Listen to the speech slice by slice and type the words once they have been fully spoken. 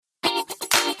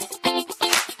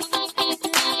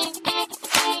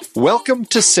Welcome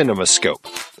to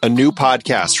CinemaScope, a new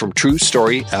podcast from True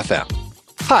Story FM.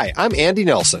 Hi, I'm Andy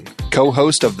Nelson,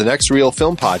 co-host of the Next Reel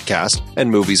Film Podcast and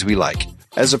Movies We Like.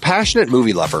 As a passionate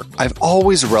movie lover, I've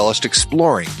always relished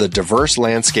exploring the diverse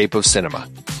landscape of cinema.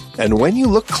 And when you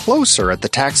look closer at the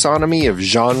taxonomy of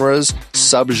genres,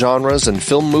 subgenres, and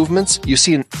film movements, you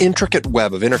see an intricate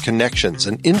web of interconnections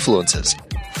and influences.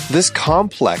 This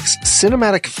complex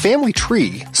cinematic family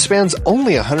tree spans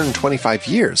only 125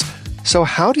 years. So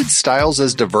how did styles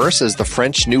as diverse as the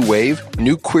French New Wave,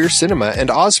 New Queer Cinema,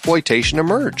 and Ozploitation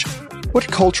emerge? What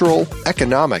cultural,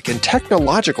 economic, and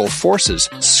technological forces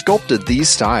sculpted these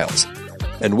styles?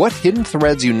 And what hidden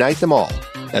threads unite them all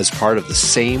as part of the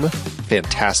same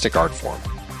fantastic art form?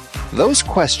 Those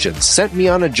questions sent me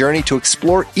on a journey to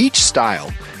explore each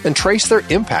style and trace their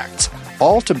impacts,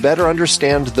 all to better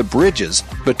understand the bridges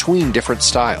between different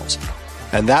styles.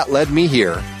 And that led me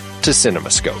here to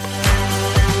CinemaScope.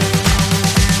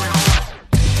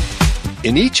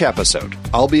 In each episode,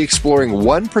 I'll be exploring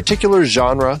one particular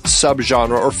genre,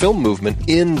 subgenre, or film movement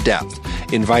in depth,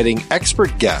 inviting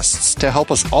expert guests to help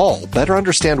us all better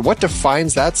understand what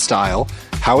defines that style,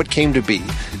 how it came to be,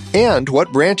 and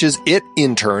what branches it,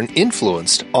 in turn,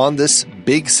 influenced on this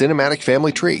big cinematic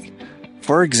family tree.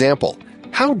 For example,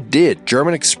 how did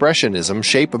German Expressionism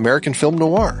shape American film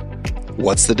noir?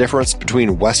 What's the difference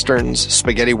between Westerns,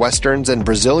 spaghetti Westerns, and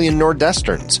Brazilian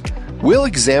Nordwesterns? We'll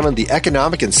examine the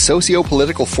economic and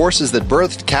socio-political forces that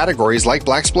birthed categories like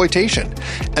blaxploitation,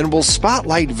 and we'll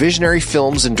spotlight visionary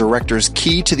films and directors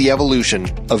key to the evolution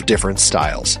of different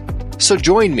styles. So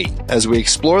join me as we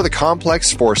explore the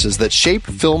complex forces that shape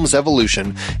film's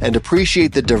evolution and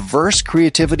appreciate the diverse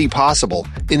creativity possible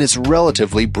in its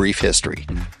relatively brief history.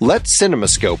 Let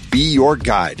CinemaScope be your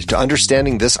guide to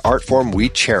understanding this art form we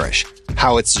cherish,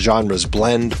 how its genres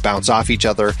blend, bounce off each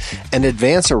other, and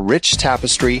advance a rich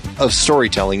tapestry of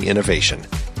storytelling innovation.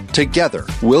 Together,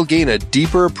 we'll gain a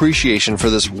deeper appreciation for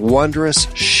this wondrous,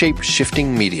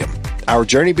 shape-shifting medium. Our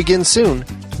journey begins soon.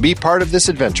 Be part of this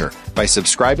adventure by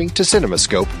subscribing to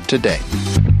CinemaScope today.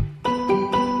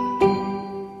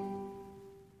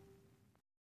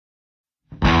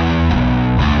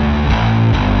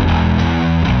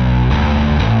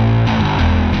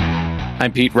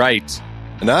 I'm Pete Wright.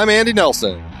 And I'm Andy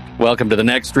Nelson. Welcome to the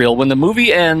next reel. When the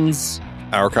movie ends,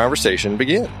 our conversation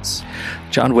begins.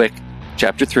 John Wick,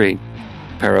 Chapter 3,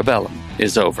 Parabellum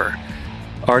is over.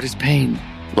 Art is pain.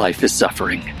 Life is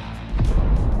suffering.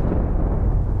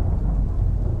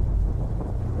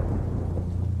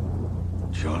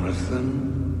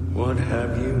 Jonathan, what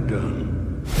have you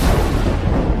done?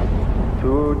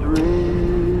 To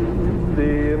dream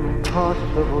the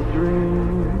impossible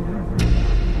dream.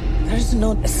 There is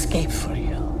no escape for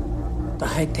you. The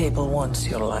high table wants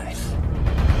your life.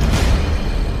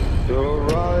 To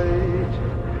right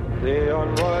the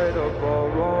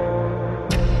unrightable wrong.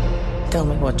 Tell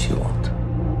me what you want.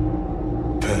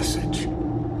 Passage.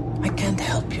 I can't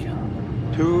help you.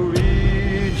 To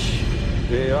reach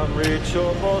the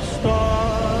unreachable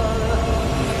star.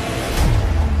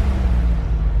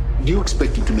 Do you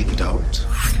expect him to make it out?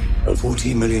 A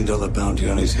 $14 million bounty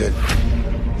on his head.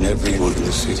 And everyone in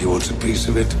the city wants a piece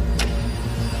of it.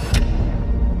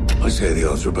 I say the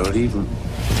odds are about even.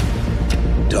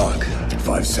 Dark,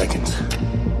 5 seconds.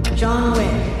 John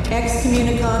Wick,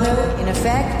 excommunicado in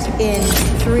effect in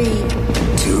 3,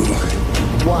 2,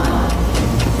 1.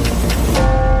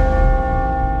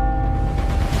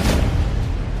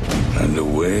 and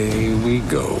away we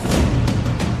go.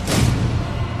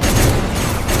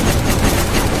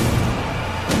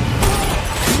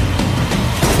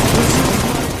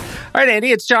 All right,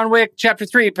 Andy, it's John Wick, Chapter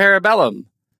 3, Parabellum.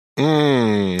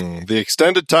 The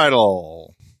extended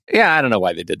title. Yeah, I don't know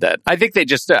why they did that. I think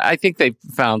they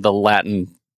found the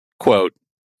Latin quote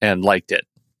and liked it.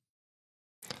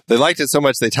 They liked it so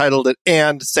much they titled it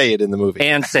and say it in the movie.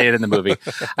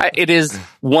 It is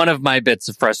one of my bits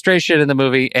of frustration in the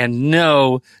movie, and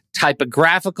no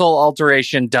typographical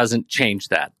alteration doesn't change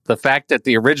that. The fact that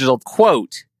the original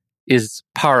quote is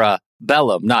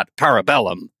Parabellum, not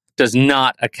Parabellum, does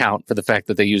not account for the fact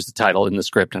that they used the title in the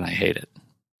script, and I hate it.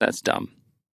 That's dumb.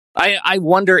 I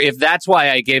wonder if that's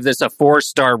why I gave this a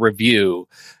 4-star review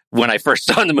when I first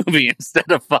saw the movie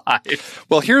instead of 5.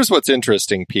 Well, here's what's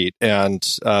interesting, Pete, and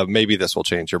maybe this will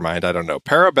change your mind. I don't know.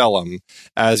 Parabellum,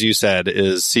 as you said,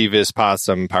 is si vis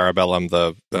pacem parabellum,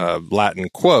 the Latin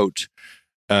quote,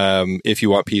 if you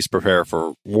want peace, prepare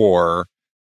for war.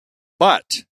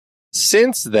 But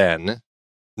since then,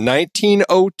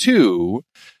 1902,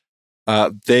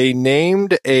 they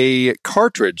named a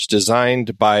cartridge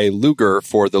designed by Luger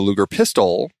for the Luger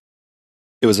pistol.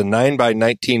 It was a 9 by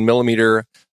 19 millimeter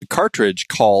cartridge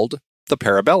called the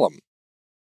Parabellum.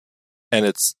 And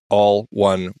it's all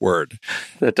one word.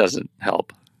 That doesn't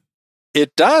help.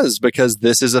 It does, because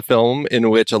this is a film in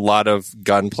which a lot of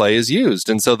gunplay is used.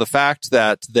 And so the fact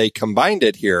that they combined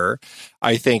it here,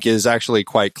 I think, is actually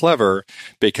quite clever,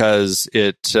 because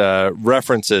it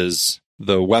references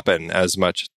the weapon as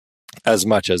much as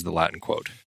the Latin quote.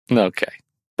 Okay.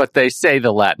 But they say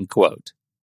the Latin quote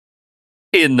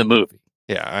in the movie.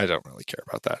 Yeah, I don't really care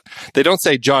about that. They don't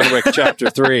say John Wick Chapter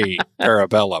 3,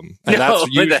 Parabellum. And that's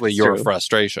usually your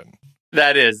frustration.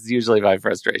 That is usually my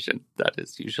frustration. That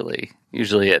is usually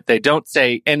it. They don't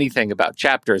say anything about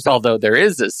chapters, although there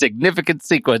is a significant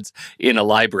sequence in a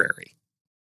library.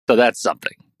 So that's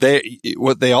something.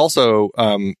 They also,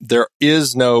 there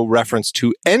is no reference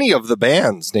to any of the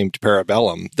bands named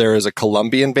Parabellum. There is a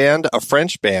Colombian band, a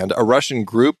French band, a Russian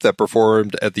group that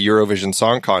performed at the Eurovision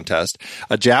Song Contest,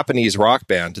 a Japanese rock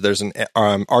band. There's an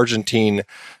Argentine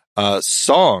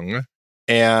song,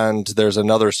 and there's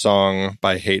another song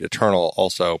by Hate Eternal,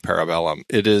 also Parabellum.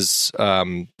 It is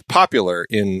popular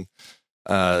in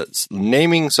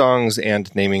naming songs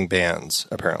and naming bands,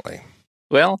 apparently.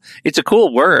 Well, it's a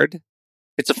cool word.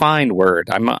 It's a fine word.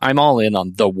 I'm all in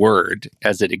on the word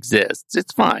as it exists.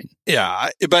 It's fine. Yeah,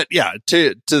 but yeah,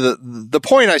 to the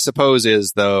point, I suppose,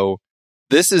 is, though,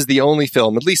 this is the only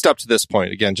film, at least up to this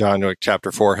point. Again, John Wick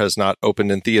Chapter 4 has not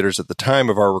opened in theaters at the time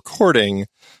of our recording.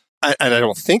 And I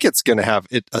don't think it's going to have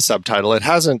a subtitle. It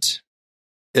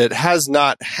has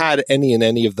not had any in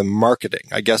any of the marketing.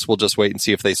 I guess we'll just wait and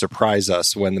see if they surprise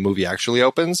us when the movie actually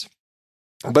opens.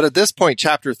 But at this point,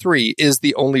 Chapter 3 is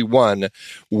the only one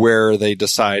where they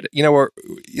decide,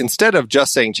 instead of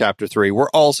just saying Chapter 3, we're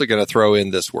also going to throw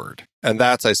in this word. And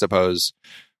that's, I suppose,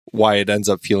 why it ends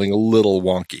up feeling a little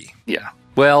wonky. Yeah.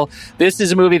 Well, this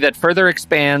is a movie that further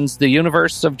expands the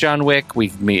universe of John Wick.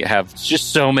 We have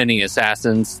just so many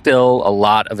assassins, still a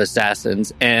lot of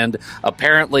assassins, and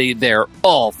apparently they're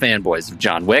all fanboys of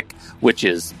John Wick, which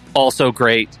is also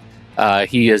great.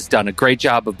 He has done a great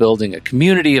job of building a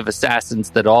community of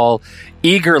assassins that all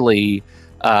eagerly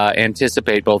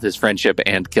anticipate both his friendship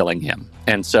and killing him.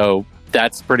 And so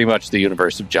that's pretty much the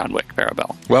universe of John Wick,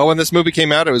 Parabellum. Well, when this movie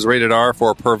came out, it was rated R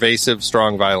for pervasive,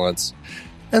 strong violence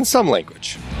and some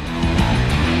language.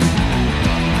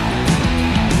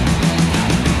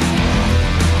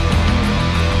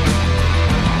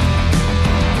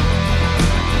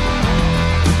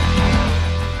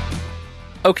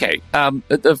 Okay,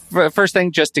 the first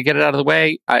thing, just to get it out of the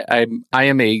way, I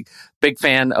am a big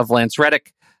fan of Lance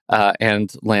Reddick,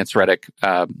 and Lance Reddick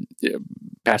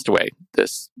passed away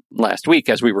this last week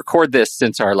as we record this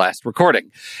since our last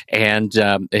recording. And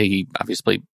he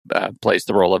obviously plays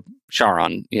the role of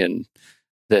Charon in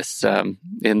this,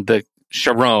 in the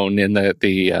Charon, in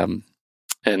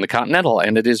the Continental,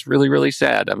 and it is really, really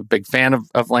sad. I'm a big fan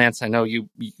of Lance. I know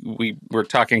we were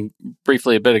talking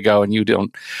briefly a bit ago, and you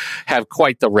don't have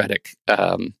quite the Reddick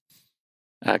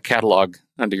catalog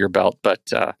under your belt,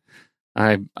 but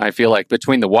I feel like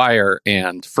between The Wire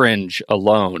and Fringe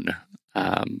alone,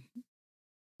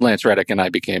 Lance Reddick and I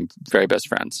became very best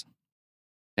friends.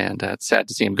 And it's sad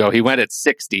to see him go. He went at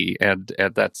 60, and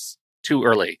that's too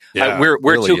early. Yeah, we're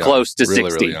really too young. close to Really,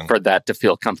 60 really for that to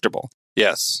feel comfortable.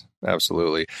 Yes,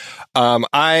 absolutely.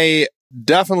 I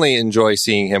definitely enjoy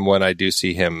seeing him when I do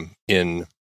see him in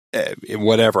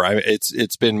whatever.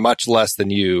 It's been much less than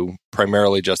you,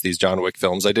 primarily just these John Wick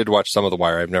films. I did watch some of The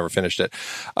Wire. I've never finished it.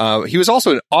 He was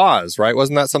also in Oz, right?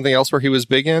 Wasn't that something else where he was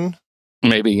big in?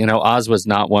 Maybe. Oz was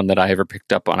not one that I ever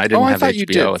picked up on. I didn't have thought HBO you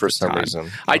did at for the some time. reason.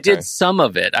 Okay. I did some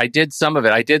of it. I did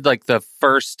like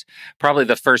probably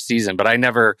the first season, but I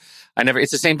never,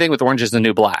 it's the same thing with Orange is the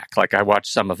New Black. Like I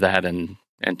watched some of that and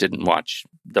didn't watch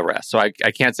the rest. So I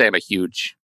can't say I'm a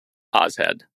huge Oz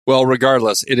head. Well,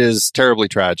 regardless, it is terribly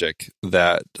tragic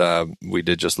that we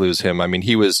did just lose him. I mean,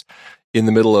 he was in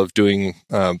the middle of doing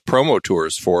promo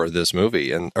tours for this movie,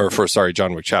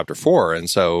 John Wick Chapter 4. And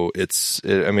so it's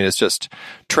just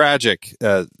tragic,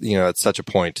 at such a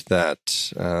point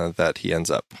that he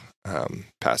ends up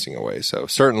passing away. So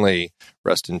certainly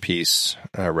rest in peace,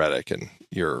 Reddick, and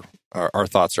our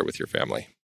thoughts are with your family.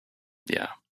 Yeah.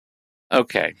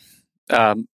 Okay.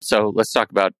 So let's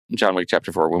talk about John Wick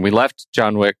Chapter 4. When we left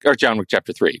John Wick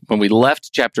Chapter 3, when we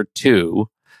left Chapter 2,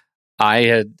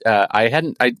 I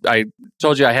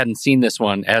told you I hadn't seen this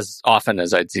one as often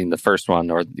as I'd seen the first one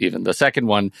or even the second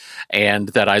one, and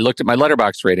that I looked at my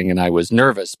Letterboxd rating and I was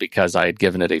nervous because I had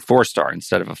given it a 4-star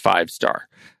instead of a 5-star.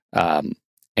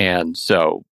 And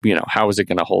so, how is it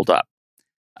going to hold up?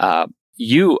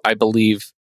 You, I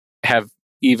believe, have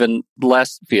even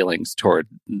less feelings toward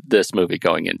this movie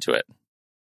going into it.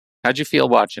 How'd you feel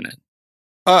watching it?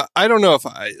 I don't know if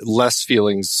less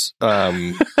feelings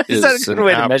is that a good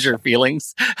way to measure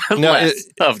feelings? Less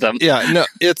of them. Yeah, no,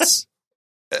 it's.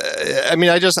 I mean,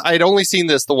 I'd only seen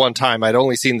this the one time. I'd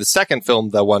only seen the second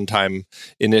film the one time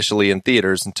initially in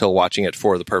theaters until watching it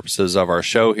for the purposes of our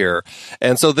show here.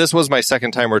 And so this was my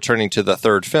second time returning to the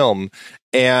third film.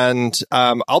 And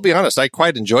I'll be honest, I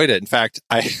quite enjoyed it. In fact,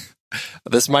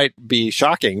 this might be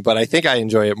shocking, but I think I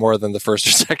enjoy it more than the first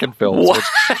or second films,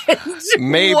 which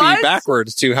may be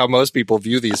backwards to how most people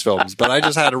view these films. But I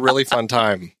just had a really fun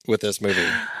time with this movie.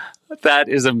 That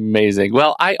is amazing.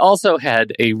 Well, I also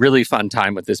had a really fun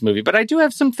time with this movie, but I do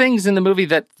have some things in the movie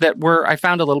that I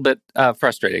found a little bit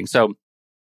frustrating. So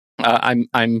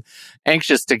I'm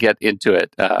anxious to get into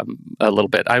it a little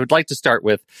bit. I would like to start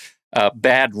with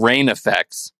bad rain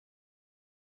effects,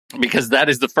 because that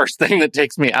is the first thing that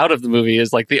takes me out of the movie.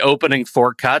 Is like the opening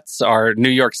 4 cuts are New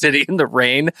York City in the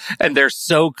rain, and they're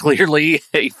so clearly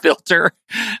a filter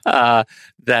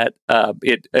that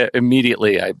it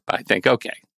immediately I think,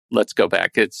 okay, let's go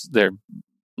back. It's there.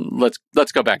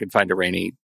 Let's go back and find a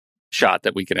rainy shot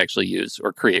that we can actually use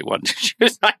or create one to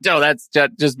choose. I know that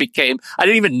just became. I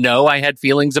didn't even know I had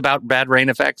feelings about bad rain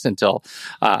effects until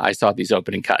I saw these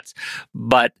opening cuts.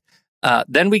 But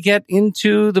then we get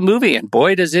into the movie, and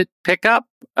boy, does it pick up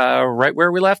right where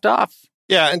we left off.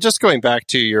 Yeah, and just going back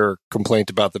to your complaint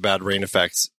about the bad rain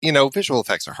effects, visual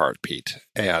effects are hard, Pete.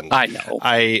 And I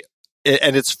know.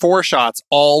 And it's 4 shots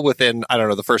all within, I don't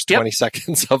know, the first 20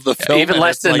 seconds of the film. Even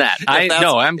less than that.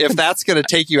 If that's going to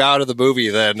take you out of the movie,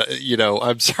 then,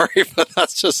 I'm sorry, but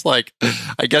that's just like,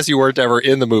 I guess you weren't ever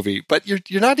in the movie. But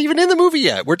you're not even in the movie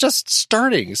yet. We're just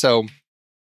starting, so.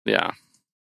 Yeah.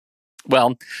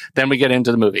 Well, then we get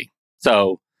into the movie.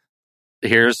 So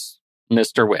here's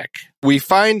Mr. Wick. We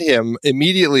find him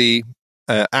immediately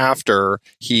after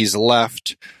he's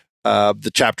left the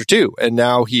chapter 2, and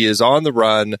now he is on the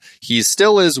run. He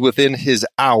still is within his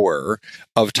hour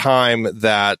of time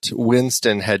that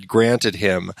Winston had granted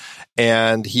him,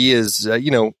 and he is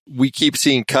we keep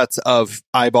seeing cuts of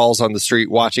eyeballs on the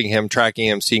street watching him, tracking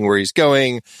him, seeing where he's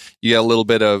going. You get a little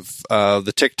bit of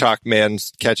the TikTok man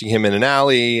catching him in an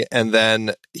alley, and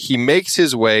then he makes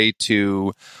his way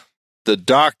to the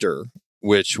doctor,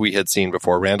 which we had seen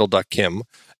before, Randall Duck Kim.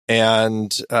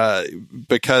 And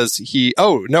because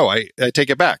I take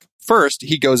it back. First,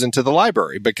 he goes into the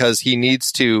library because he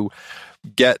needs to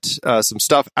get some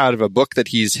stuff out of a book that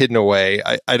he's hidden away.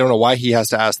 I don't know why he has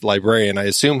to ask the librarian. I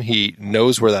assume he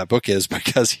knows where that book is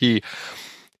because he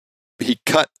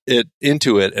cut it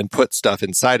into it and put stuff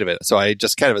inside of it. So I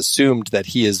just kind of assumed that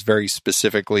he is very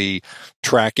specifically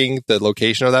tracking the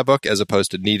location of that book as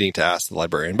opposed to needing to ask the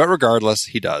librarian. But regardless,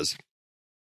 he does.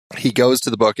 He goes to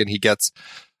the book and he gets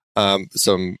a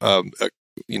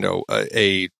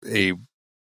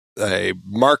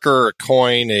marker, a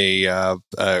coin, a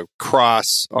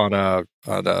cross on a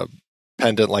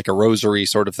pendant, like a rosary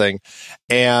sort of thing.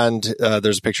 And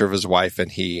there's a picture of his wife,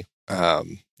 and he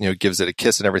gives it a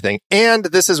kiss and everything. And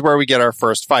this is where we get our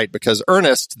first fight, because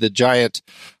Ernest, the giant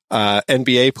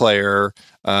NBA player,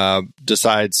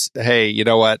 decides, hey, you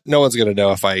know what? No one's going to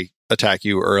know if I attack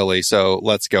you early, so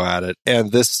let's go at it.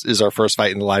 And this is our first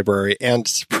fight in the library, and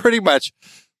pretty much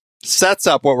sets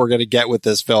up what we're going to get with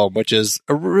this film, which is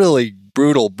a really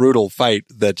brutal fight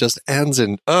that just ends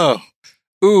in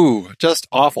just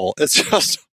awful. It's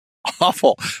just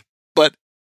awful, but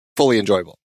fully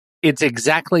enjoyable. It's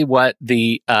exactly what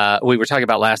we were talking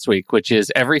about last week, which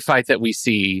is every fight that we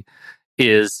see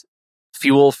is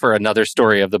fuel for another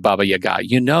story of the Baba Yaga.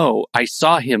 I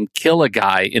saw him kill a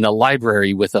guy in a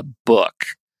library with a book,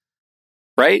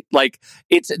 right? Like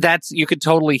you could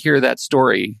totally hear that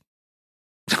story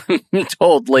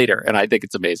told later, and I think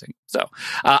it's amazing. So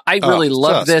I really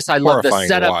love this. I love the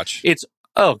setup.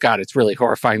 It's really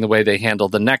horrifying the way they handle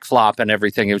the neck flop and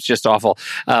everything. It was just awful.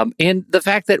 And the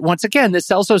fact that, once again,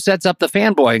 this also sets up the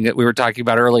fanboying that we were talking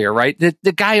about earlier, right?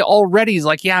 The guy already is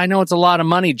like, yeah, I know it's a lot of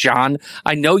money, John.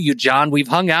 I know you, John. We've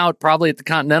hung out probably at the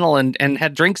Continental and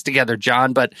had drinks together,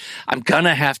 John, but I'm going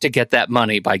to have to get that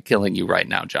money by killing you right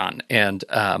now, John. And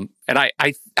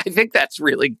I think that's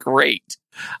really great.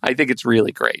 I think it's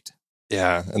really great.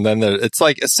 Yeah. And then it's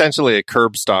like essentially a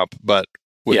curb stomp, but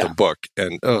with a book.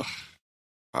 And,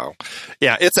 wow.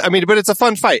 Yeah, but it's a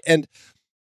fun fight. And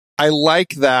I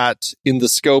like that in the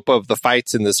scope of the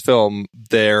fights in this film,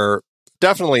 there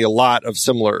definitely a lot of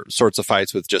similar sorts of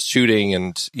fights with just shooting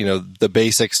and, the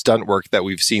basic stunt work that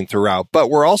we've seen throughout. But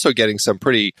we're also getting some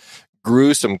pretty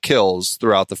gruesome kills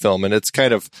throughout the film. And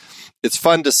it's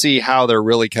fun to see how they're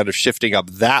really kind of shifting up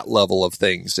that level of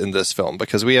things in this film,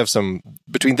 because we have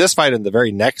between this fight and the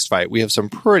very next fight, we have some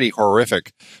pretty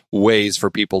horrific ways for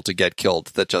people to get killed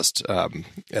that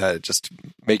just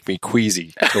make me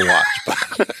queasy to watch.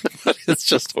 But it's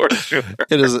just,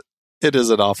 it is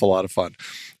an awful lot of fun.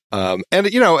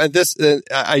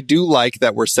 I do like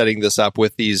that we're setting this up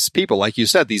with these people, like you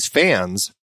said, these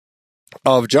fans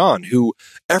of John, who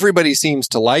everybody seems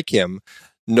to like him.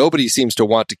 Nobody seems to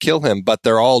want to kill him, but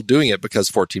they're all doing it because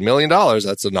 $14 million,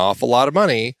 that's an awful lot of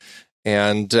money.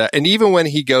 And even when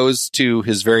he goes to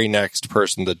his very next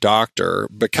person, the doctor,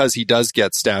 because he does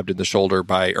get stabbed in the shoulder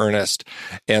by Ernest,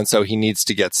 and so he needs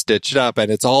to get stitched up,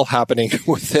 and it's all happening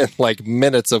within like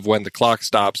minutes of when the clock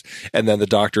stops, and then the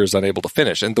doctor is unable to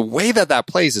finish. And the way that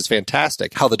plays is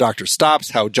fantastic. How the doctor stops,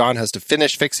 how John has to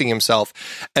finish fixing himself,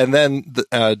 and then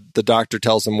the doctor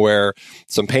tells him where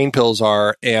some pain pills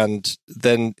are, and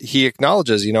then he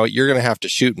acknowledges, you're going to have to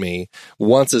shoot me.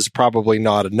 Once is probably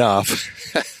not enough.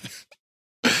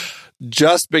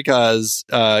 Just because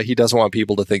he doesn't want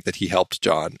people to think that he helped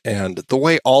John. And the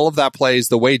way all of that plays,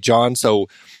 the way John so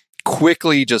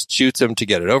quickly just shoots him to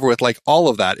get it over with, like all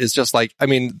of that is just like,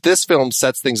 this film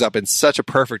sets things up in such a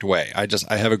perfect way. I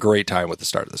have a great time with the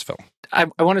start of this film. I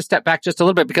want to step back just a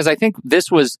little bit, because I think this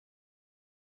was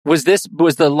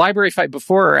the library fight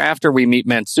before or after we meet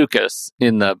Mantzoukas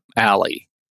in the alley.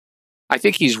 I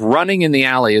think he's running in the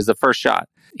alley is the first shot.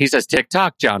 He says, "Tick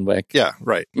tock, John Wick." Yeah,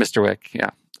 right. Mr. Wick, yeah.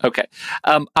 Okay.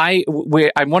 I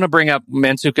want to bring up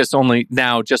Mantzoukas only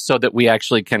now just so that we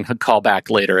actually can call back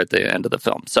later at the end of the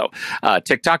film. So,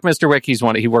 TikTok Mr. Wick,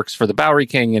 he works for the Bowery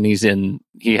King, and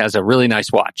he has a really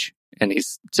nice watch, and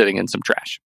he's sitting in some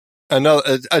trash.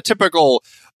 A typical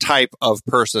type of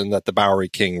person that the Bowery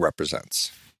King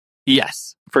represents.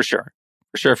 Yes, for sure.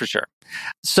 For sure.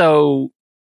 So,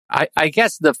 I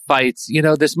guess the fights,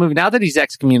 this movie, now that he's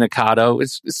excommunicado,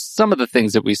 it's some of the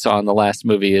things that we saw in the last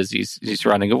movie is he's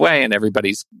running away and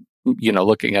everybody's,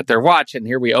 looking at their watch, and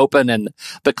here we open and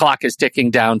the clock is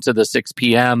ticking down to the 6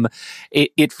 p.m.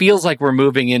 It feels like we're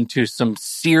moving into some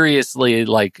seriously,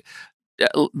 like,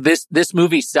 this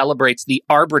movie celebrates the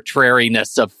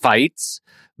arbitrariness of fights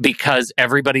because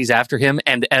everybody's after him.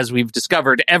 And as we've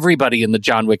discovered, everybody in the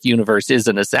John Wick universe is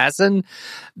an assassin,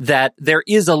 that there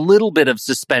is a little bit of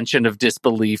suspension of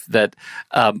disbelief that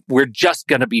we're just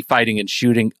going to be fighting and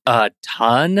shooting a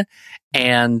ton.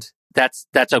 And that's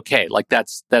okay. Like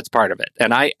that's part of it.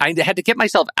 And I had to get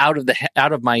myself out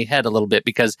of my head a little bit,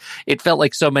 because it felt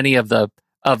like so many of the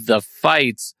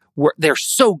fights they're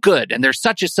so good and they're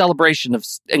such a celebration of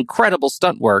incredible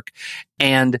stunt work.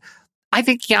 And I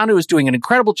think Keanu is doing an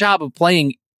incredible job of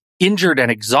playing injured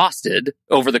and exhausted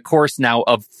over the course now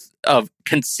of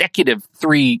consecutive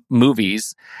 3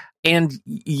 movies. And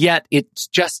yet it's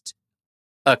just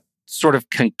a sort of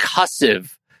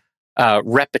concussive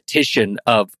repetition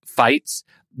of fights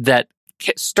that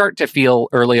start to feel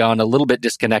early on a little bit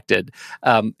disconnected.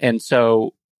 And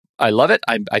so I love it.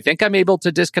 I think I'm able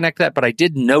to disconnect that, but I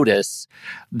did notice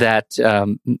that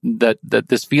that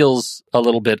this feels a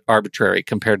little bit arbitrary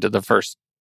compared to the first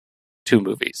 2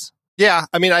 movies. Yeah,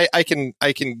 I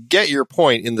can get your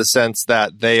point in the sense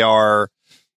that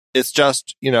it's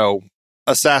just,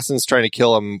 assassins trying to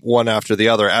kill him one after the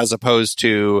other, as opposed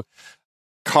to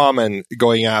Common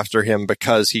going after him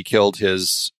because he killed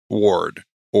his ward.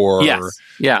 Or yes.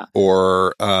 Yeah.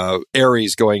 Or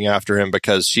Ares going after him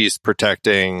because she's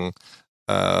protecting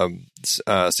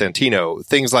Santino.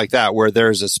 Things like that, where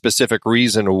there's a specific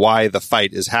reason why the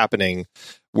fight is happening.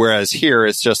 Whereas here,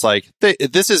 it's just like,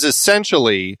 this is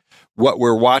essentially what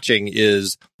we're watching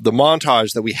is the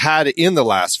montage that we had in the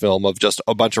last film of just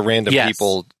a bunch of random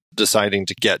people deciding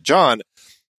to get John.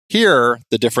 Here,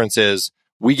 the difference is,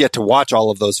 we get to watch all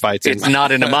of those fights. It's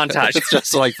not in a montage. It's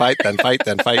just like fight, then fight,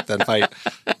 then fight, then fight.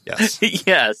 Yes.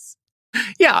 Yes.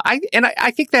 Yeah.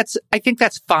 I think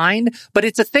that's fine, but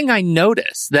it's a thing I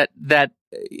notice that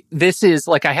this is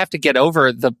like, I have to get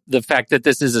over the fact that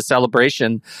this is a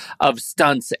celebration of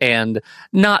stunts and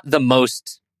not the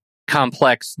most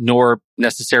complex nor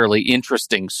necessarily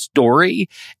interesting story.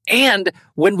 And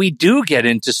when we do get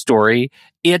into story,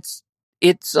 it's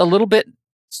a little bit,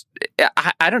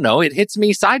 I don't know, it hits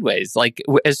me sideways. Like,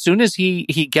 as soon as he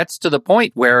gets to the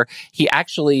point where he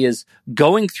actually is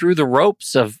going through the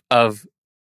ropes of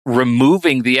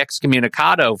removing the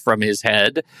excommunicado from his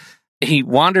head, he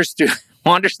wanders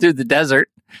through the desert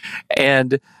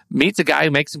and meets a guy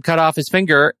who makes him cut off his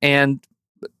finger. And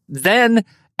then,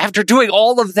 after doing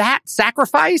all of that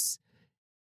sacrifice,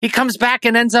 he comes back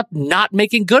and ends up not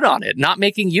making good on it, not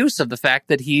making use of the fact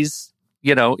that he's,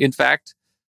 in fact,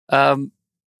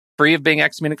 free of being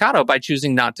excommunicado by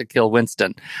choosing not to kill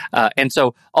Winston. And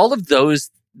so all of those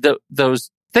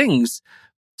things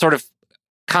sort of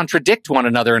contradict one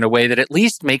another in a way that at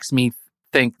least makes me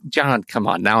think, John, come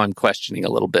on, now I'm questioning a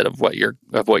little bit of what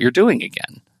you're doing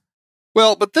again.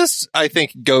 Well, but this, I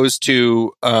think, goes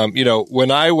to,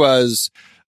 when I was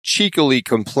cheekily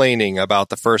complaining about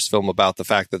the first film about the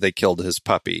fact that they killed his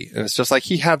puppy. And it's just like,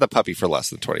 he had the puppy for less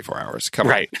than 24 hours.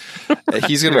 Come on.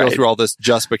 He's going to go through all this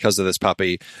just because of this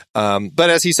puppy.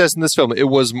 But as he says in this film, it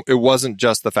wasn't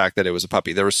just the fact that it was a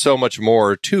puppy. There was so much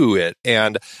more to it.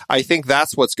 And I think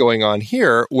that's what's going on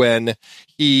here when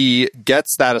he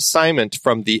gets that assignment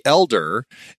from the elder.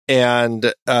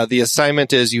 And the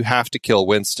assignment is you have to kill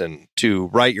Winston to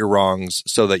right your wrongs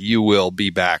so that you will be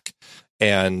back.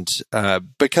 And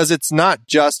because it's not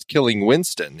just killing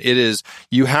Winston, it is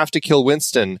you have to kill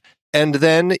Winston, and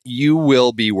then you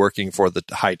will be working for the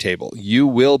high table. You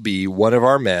will be one of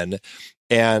our men,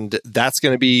 and that's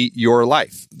going to be your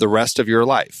life, the rest of your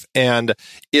life. And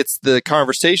it's the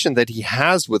conversation that he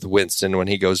has with Winston when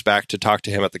he goes back to talk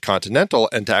to him at the Continental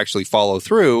and to actually follow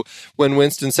through when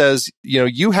Winston says,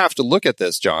 you have to look at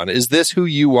this, John. Is this who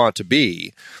you want to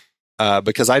be?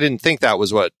 Because I didn't think that was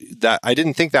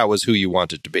who you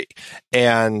wanted to be.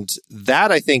 And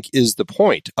that, I think, is the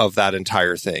point of that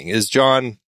entire thing is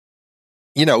John,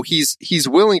 he's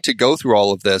willing to go through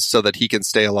all of this so that he can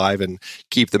stay alive and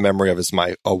keep the memory of his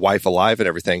wife alive and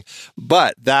everything.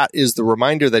 But that is the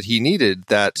reminder that he needed,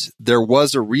 that there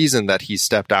was a reason that he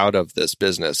stepped out of this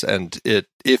business. And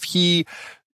if he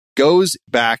goes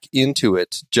back into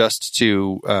it just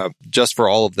for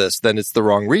all of this, then it's the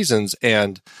wrong reasons.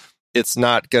 And it's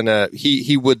not gonna,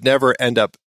 he would never end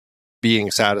up being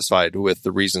satisfied with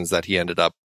the reasons that he ended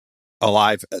up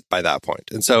alive by that point.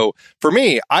 And so for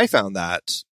me, I found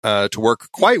that to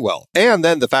work quite well. And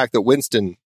then the fact that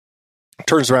Winston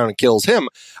turns around and kills him,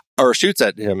 or shoots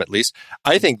at him at least,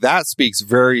 I think that speaks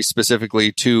very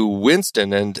specifically to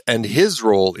Winston and his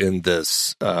role in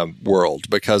this world,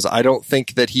 because I don't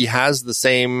think that he has the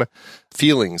same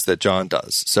feelings that John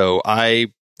does. So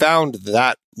I found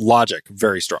that logic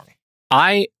very strong.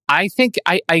 I think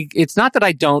it's not that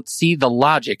I don't see the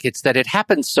logic. It's that it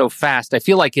happens so fast. I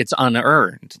feel like it's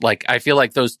unearned. Like, I feel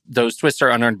like those twists are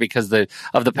unearned because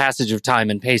of the passage of time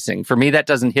and pacing. For me, that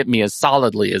doesn't hit me as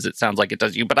solidly as it sounds like it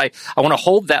does you. But I want to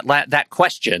hold that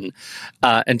question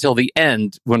until the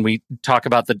end when we talk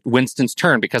about the Winston's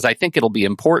turn, because I think it'll be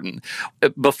important.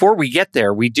 Before we get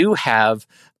there, we do have,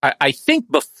 I think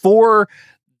before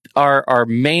our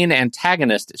main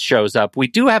antagonist shows up, we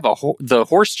do have the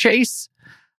horse chase.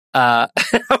 I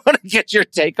want to get your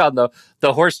take on the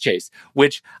horse chase,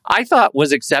 which I thought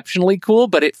was exceptionally cool,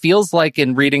 but it feels like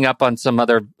in reading up on some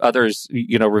others,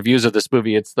 reviews of this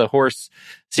movie, it's the horse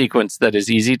sequence that is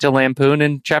easy to lampoon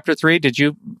in Chapter 3. Did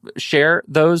you share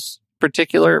those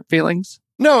particular feelings?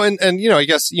 No, and I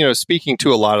guess, speaking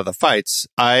to a lot of the fights,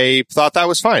 I thought that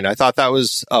was fine. I thought that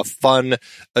was a fun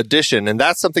addition, and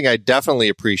that's something I definitely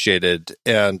appreciated.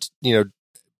 And,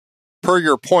 per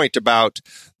your point about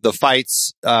the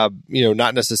fights,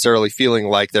 not necessarily feeling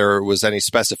like there was any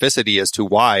specificity as to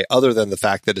why, other than the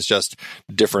fact that it's just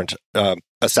different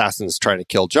assassins trying to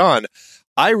kill John,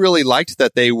 I really liked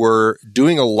that they were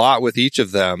doing a lot with each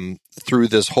of them through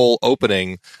this whole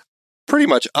opening, pretty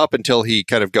much up until he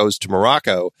kind of goes to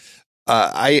Morocco.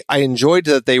 I enjoyed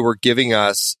that they were giving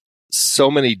us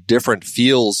so many different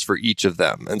feels for each of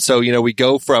them. And so, we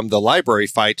go from the library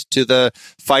fight to the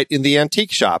fight in the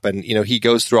antique shop. And, he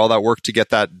goes through all that work to get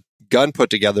that gun put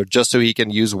together just so he can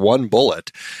use one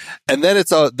bullet. And then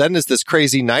it's this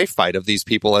crazy knife fight of these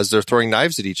people as they're throwing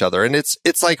knives at each other. And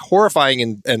it's like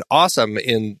horrifying and awesome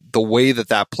in the way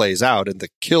that plays out. And the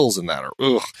kills in that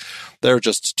are, there are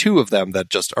just two of them that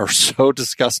just are so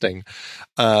disgusting.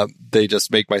 They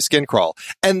just make my skin crawl.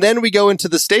 And then we go into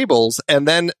the stables, and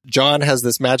then John has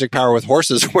this magic power with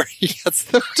horses where he gets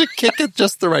them to kick at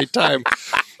just the right time,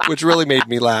 which really made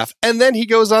me laugh. And then he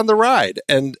goes on the ride,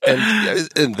 and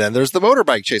then there's the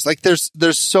motorbike chase. Like,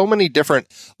 there's so many different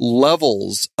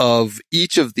levels of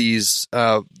each of these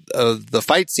the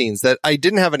fight scenes that I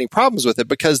didn't have any problems with it,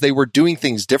 because they were doing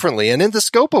things differently. And in the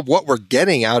scope of what we're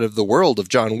getting out of the world of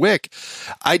John Wick,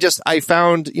 I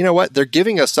found, they're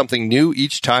giving us something new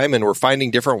each time, and we're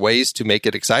finding different ways to make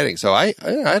it exciting. So I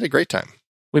had a great time.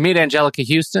 We meet Angelica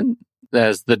Houston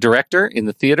as the director in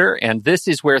the theater, and this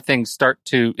is where things start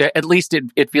to, at least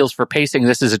it feels for pacing,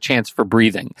 this is a chance for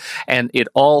breathing. And it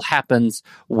all happens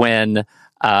when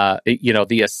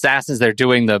the assassins, they're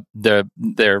doing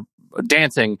they're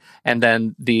dancing, and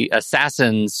then the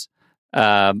assassins,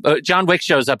 John Wick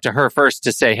shows up to her first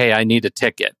to say, hey, I need a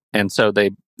ticket. And so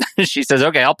they she says,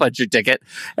 okay, I'll punch your ticket.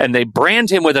 And they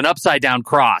brand him with an upside down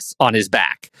cross on his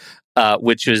back,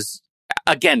 which is,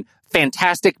 again,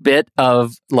 fantastic bit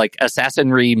of like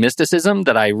assassinry mysticism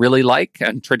that I really like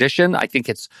and tradition. I think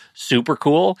it's super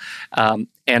cool.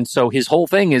 And so his whole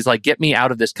thing is like, get me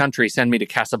out of this country, send me to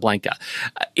Casablanca.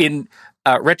 In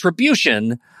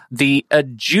Retribution, the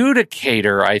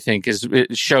adjudicator, I think,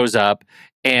 shows up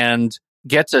and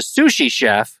gets a sushi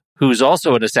chef who's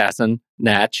also an assassin,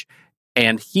 Natch.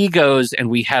 And he goes, and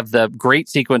we have the great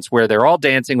sequence where they're all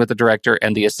dancing with the director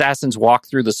and the assassins walk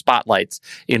through the spotlights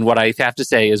in what I have to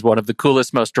say is one of the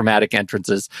coolest, most dramatic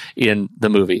entrances in the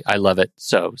movie. I love it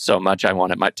so much. I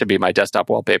want it to be my desktop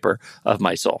wallpaper of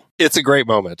my soul. It's a great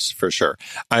moment for sure.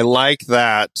 I like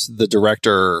that the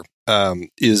director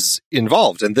is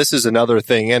involved. And this is another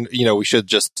thing. And, we should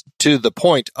just, to the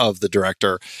point of the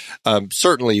director,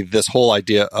 certainly this whole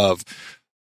idea of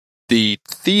the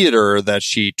theater that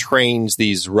she trains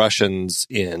these Russians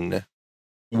in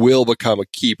will become a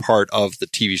key part of the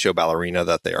TV show Ballerina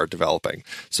that they are developing.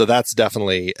 So that's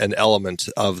definitely an element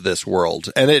of this world.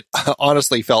 And it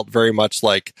honestly felt very much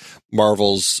like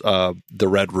Marvel's The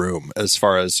Red Room as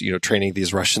far as, training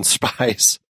these Russian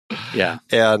spies. Yeah.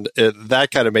 And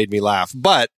that kind of made me laugh.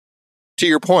 But to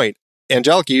your point,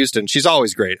 Angelica Houston, she's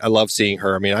always great. I love seeing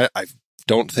her. I mean, I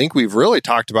don't think we've really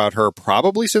talked about her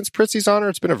probably since Prizzi's on her.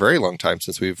 It's been a very long time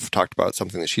since we've talked about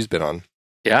something that she's been on.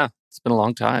 Yeah, it's been a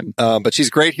long time. But she's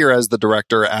great here as the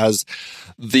director, as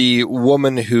the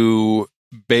woman who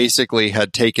basically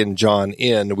had taken John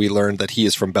in. We learned that he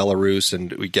is from Belarus,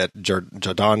 and we get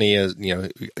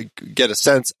Jordani, get a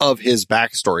sense of his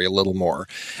backstory a little more.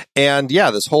 And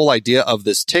yeah, this whole idea of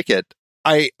this ticket,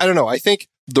 I don't know. I think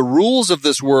the rules of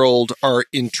this world are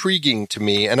intriguing to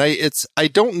me, and I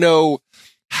don't know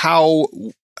how.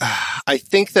 I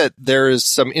think that there is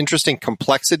some interesting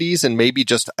complexities, and maybe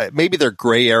there are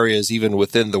gray areas even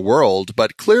within the world,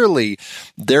 but clearly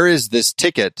there is this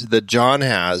ticket that John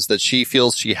has that she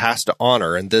feels she has to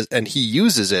honor, and he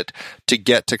uses it to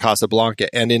get to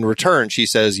Casablanca, and in return she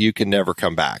says you can never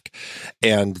come back.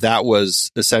 And that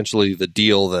was essentially the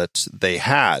deal that they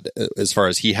had, as far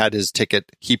as he had his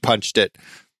ticket, he punched it,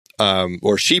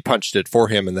 or she punched it for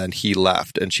him, and then he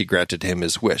left, and she granted him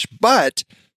his wish. But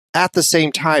at the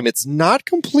same time, it's not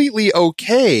completely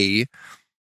okay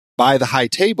by the high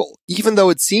table, even though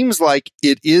it seems like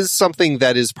it is something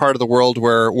that is part of the world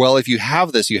where, well, if you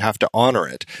have this, you have to honor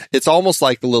it. It's almost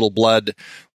like the little blood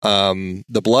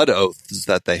oaths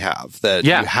that they have, that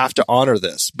you have to honor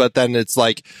this. But then it's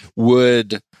like,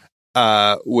 would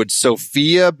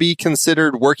Sophia be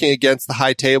considered working against the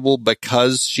high table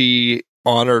because she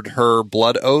honored her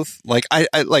blood oath? Like, I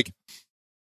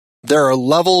there are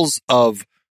levels of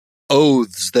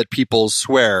oaths that people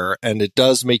swear, and it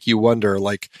does make you wonder,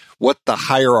 like, what the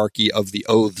hierarchy of the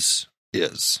oaths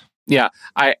is. Yeah,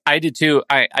 I did too.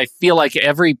 I feel like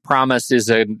every promise is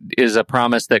a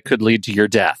promise that could lead to your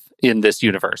death in this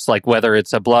universe, like whether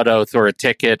it's a blood oath or a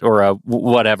ticket or a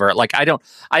whatever. Like,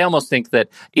 I almost think that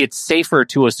it's safer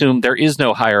to assume there is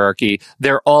no hierarchy.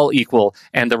 They're all equal,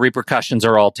 and the repercussions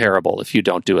are all terrible if you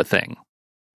don't do a thing.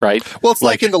 Right. Well, it's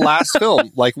like in the last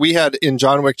film, like we had in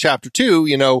John Wick Chapter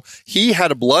 2, he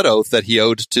had a blood oath that he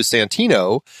owed to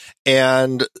Santino,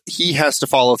 and he has to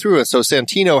follow through. And so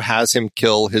Santino has him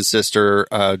kill his sister,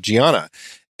 Gianna.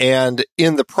 And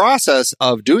in the process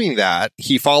of doing that,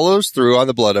 he follows through on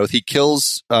the blood oath. He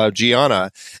kills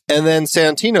Gianna. And then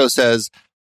Santino says,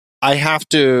 I have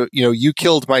to, you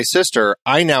killed my sister.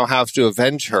 I now have to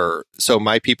avenge her. So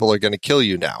my people are going to kill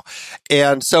you now.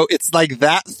 And so it's like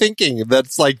that thinking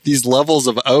that's like these levels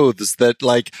of oaths that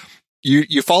like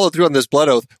you follow through on this blood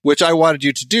oath, which I wanted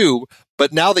you to do.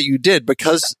 But now that you did,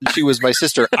 because she was my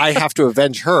sister, I have to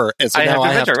avenge her. And so now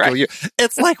I have to kill you.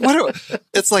 It's like,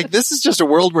 it's like, this is just a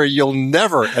world where you'll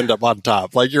never end up on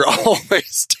top. Like, you're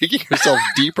always taking yourself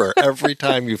deeper every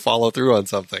time you follow through on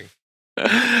something.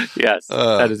 Yes,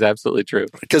 that is absolutely true.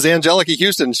 Because Angelica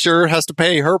Houston sure has to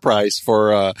pay her price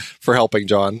for helping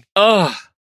John. Oh,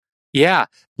 yeah.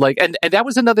 Like, and that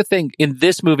was another thing in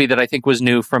this movie that I think was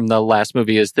new from the last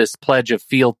movie, is this pledge of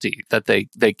fealty that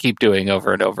they keep doing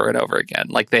over and over and over again.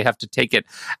 Like, they have to take it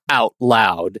out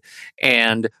loud.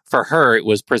 And for her, it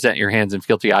was present your hands in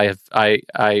fealty.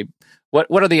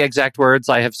 What are the exact words?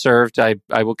 I have served. I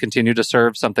will continue to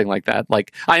serve, something like that.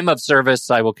 Like, I'm of service.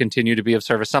 I will continue to be of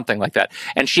service, something like that.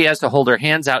 And she has to hold her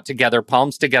hands out together,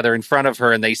 palms together in front of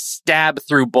her, and they stab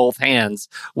through both hands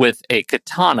with a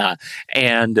katana.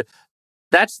 And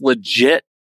that's legit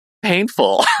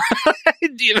painful.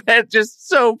 Just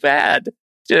so bad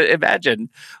to imagine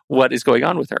what is going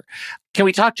on with her. Can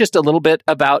we talk just a little bit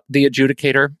about the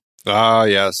adjudicator? Ah,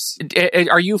 yes.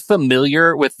 Are you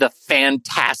familiar with the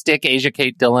fantastic Asia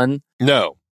Kate Dillon?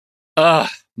 No.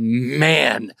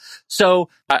 Man. So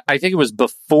I think it was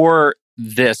before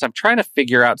this. I'm trying to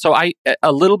figure out. So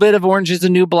a little bit of Orange is the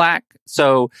New Black.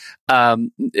 So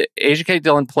Asia Kate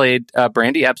Dillon played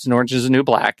Brandy Epps in Orange is the New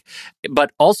Black,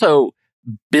 but also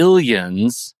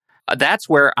Billions. That's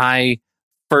where I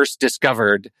first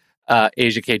discovered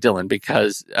Asia Kate Dillon,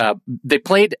 because they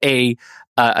played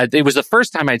it was the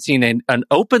first time I'd seen an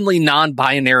openly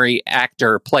non-binary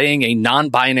actor playing a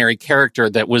non-binary character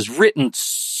that was written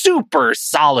super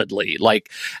solidly.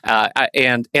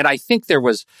 And I think there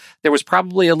was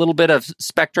probably a little bit of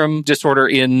spectrum disorder or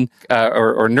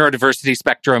neurodiversity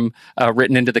spectrum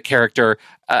written into the character.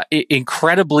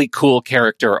 Incredibly cool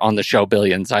character on the show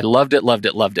Billions. I loved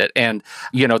it. And,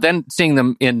 then seeing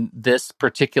them in this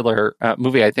particular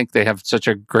movie, I think they have such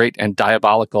a great and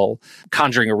diabolical,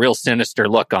 conjuring a real sinister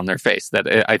look on their face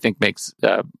that I think makes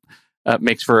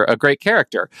for a great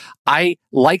character. I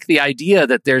like the idea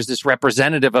that there's this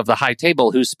representative of the high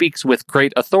table who speaks with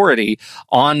great authority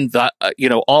on the,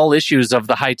 all issues of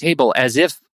the high table, as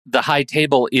if the high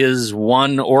table is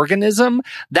one organism.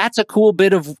 That's a cool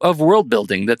bit of world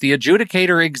building, that the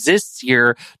adjudicator exists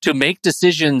here to make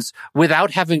decisions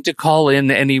without having to call in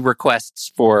any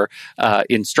requests for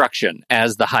instruction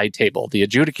as the high table. The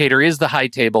adjudicator is the high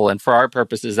table, and for our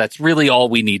purposes, that's really all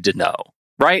we need to know.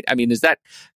 Right? I mean, is that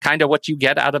kind of what you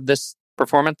get out of this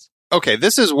performance? Okay,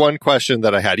 this is one question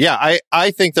that I had. Yeah, I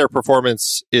think their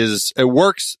performance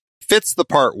fits the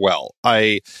part well.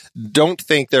 I don't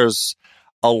think there's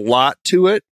a lot to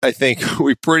it. I think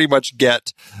we pretty much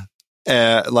get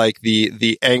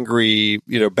the angry,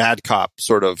 bad cop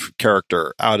sort of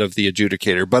character out of the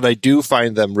adjudicator. But I do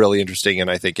find them really interesting, and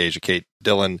I think Asia Kate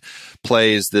Dillon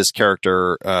plays this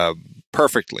character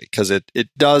perfectly, because it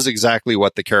does exactly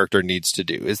what the character needs to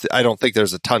do. I don't think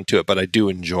there's a ton to it, but I do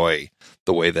enjoy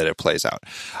the way that it plays out.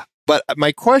 But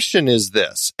my question is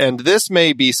this, and this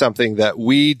may be something that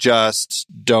we just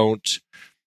don't,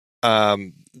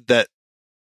 that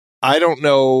I don't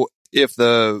know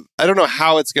I don't know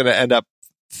how it's going to end up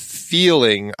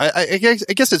feeling. I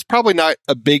guess it's probably not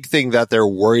a big thing that they're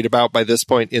worried about by this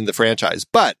point in the franchise,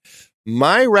 but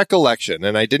my recollection,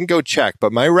 and I didn't go check,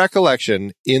 but my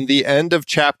recollection in the end of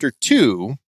chapter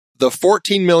 2, the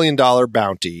 $14 million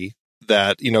bounty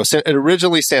that,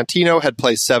 originally Santino had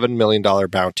placed $7 million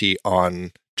bounty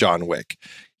on John Wick.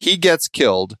 He gets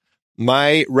killed.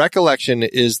 My recollection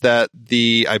is that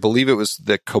I believe it was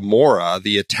the Camorra,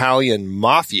 the Italian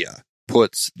mafia,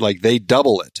 they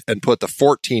double it and put the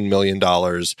 $14 million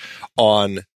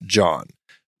on John.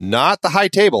 Not the high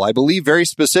table. I believe very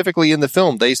specifically in the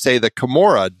film, they say the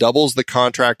Camorra doubles the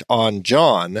contract on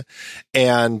John,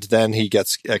 and then he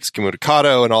gets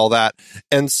excommunicado and all that.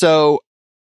 And so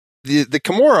the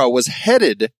Camorra was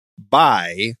headed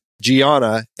by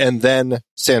Gianna and then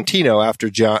Santino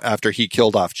after he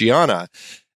killed off Gianna.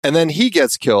 And then he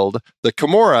gets killed. The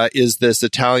Camorra is this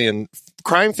Italian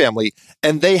crime family,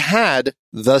 and they had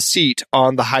the seat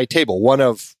on the high table, one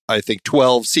of, I think,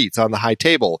 12 seats on the high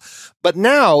table. But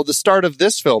now, the start of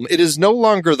this film, it is no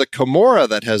longer the Camorra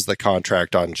that has the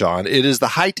contract on John. It is the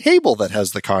high table that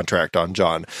has the contract on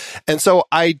John. And so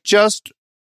I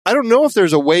don't know if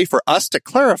there's a way for us to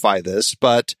clarify this,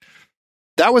 but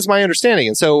that was my understanding.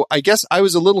 And so I guess I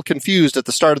was a little confused at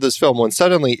the start of this film when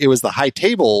suddenly it was the high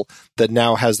table that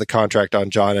now has the contract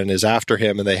on John and is after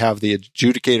him, and they have the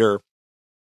adjudicator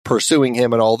pursuing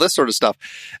him and all this sort of stuff.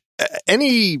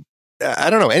 Any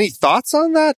thoughts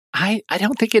on that? I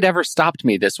don't think it ever stopped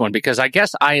me, this one, because I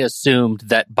guess I assumed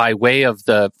that by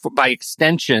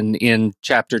extension in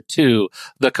chapter 2,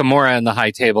 the Camorra and the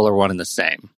high table are one and the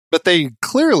same. But they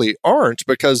clearly aren't,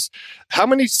 because how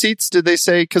many seats did they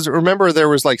say? Because remember, there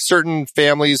was certain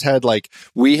families had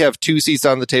we have 2 seats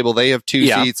on the table, they have 2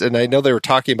 seats. And I know they were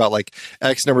talking about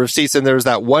X number of seats. And there was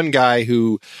that one guy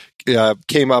who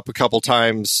came up a couple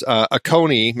times,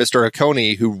 Mr.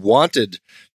 Acone, who wanted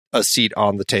a seat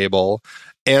on the table.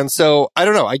 And so I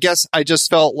don't know. I guess I just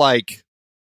felt like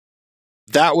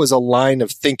that was a line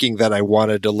of thinking that I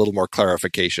wanted a little more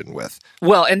clarification with.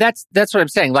 Well, and that's what I'm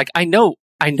saying.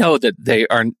 I know that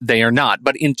they are not,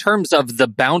 but in terms of the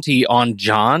bounty on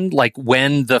John,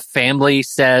 when the family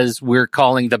says we're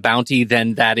calling the bounty,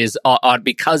 then that is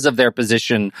because of their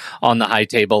position on the high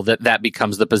table, that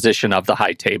becomes the position of the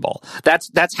high table.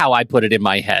 That's how I put it in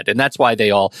my head, and that's why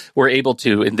they all were able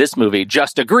to in this movie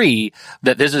just agree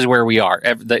that this is where we are.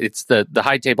 It's the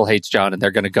high table hates John, and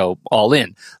they're going to go all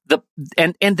in.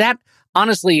 And that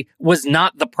honestly was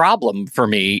not the problem for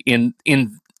me in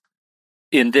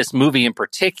this movie in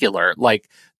particular.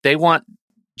 They want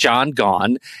John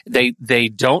gone. They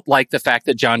don't like the fact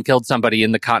that John killed somebody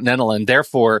in the Continental, and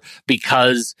therefore,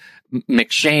 because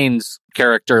McShane's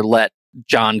character let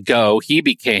John go, he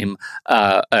became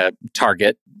a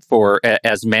target for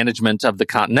as management of the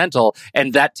Continental,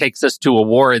 and that takes us to a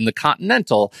war in the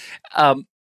Continental.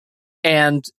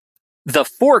 And the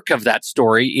fork of that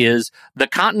story is the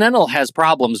Continental has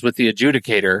problems with the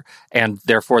Adjudicator and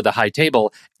therefore the High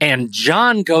Table, and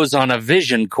John goes on a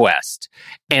vision quest,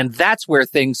 and that's where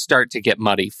things start to get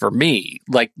muddy for me.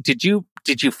 Like, did you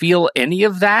feel any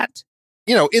of that?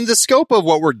 You know, in the scope of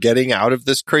what we're getting out of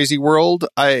this crazy world,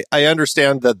 I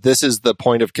understand that this is the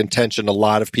point of contention a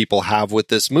lot of people have with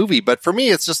this movie. But for me,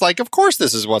 it's just like, of course,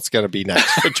 this is what's going to be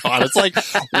next for John. It's like,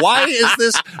 why is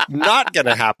this not going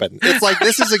to happen? It's like,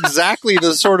 this is exactly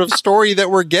the sort of story that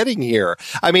we're getting here.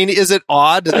 I mean, is it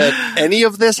odd that any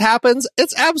of this happens?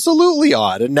 It's absolutely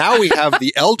odd. And now we have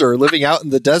the Elder living out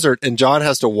in the desert, and John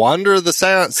has to wander the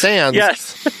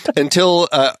sands until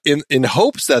in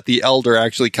hopes that the Elder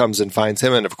actually comes and finds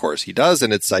him, and of course he does,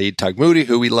 and it's Saeed Tagmudi,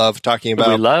 who we love talking about.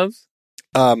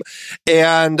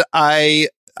 And I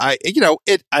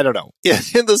don't know.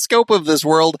 In the scope of this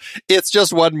world, it's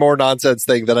just one more nonsense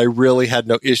thing that I really had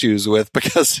no issues with,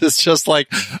 because it's just like,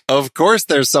 of course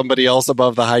there's somebody else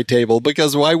above the High Table,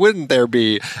 because why wouldn't there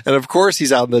be? And of course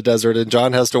he's out in the desert, and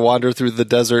John has to wander through the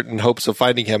desert in hopes of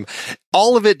finding him.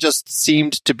 All of it just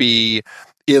seemed to be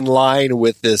in line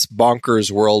with this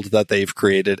bonkers world that they've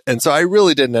created. And so I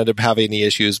really didn't end up having any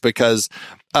issues, because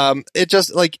it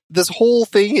just, like, this whole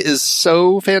thing is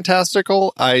so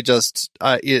fantastical.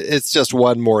 It's just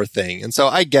one more thing. And so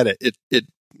I get it. It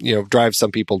drives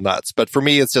some people nuts. But for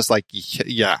me, it's just like,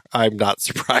 yeah, I'm not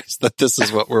surprised that this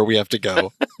is where we have to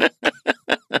go.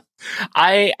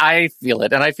 I feel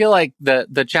it. And I feel like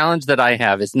the challenge that I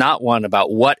have is not one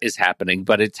about what is happening,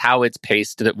 but it's how it's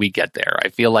paced that we get there. I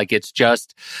feel like it's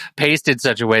just paced in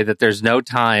such a way that there's no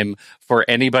time for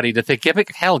anybody to think, give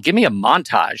me a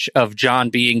montage of John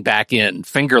being back in,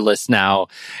 fingerless now,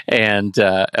 and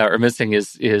or missing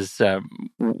his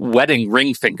wedding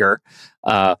ring finger.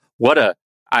 What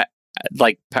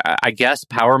I guess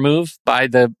power move by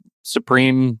the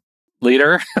Supreme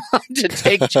Leader to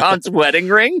take John's wedding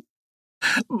ring,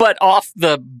 but off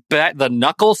the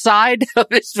knuckle side of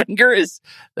his finger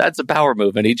that's a power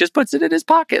move, and he just puts it in his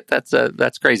pocket.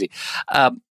 That's crazy.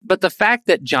 But the fact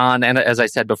that John, and as I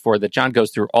said before, that John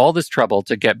goes through all this trouble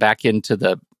to get back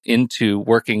into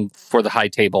working for the High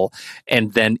Table,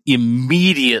 and then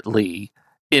immediately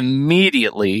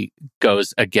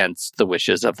goes against the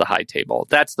wishes of the High Table.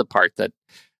 That's the part that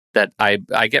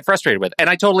I get frustrated with. And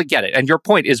I totally get it. And your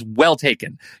point is well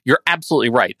taken. You're absolutely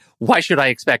right. Why should I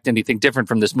expect anything different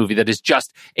from this movie that is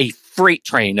just a freight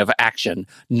train of action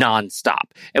nonstop?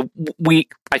 And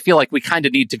I feel like we kind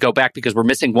of need to go back, because we're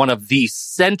missing one of the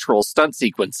central stunt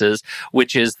sequences,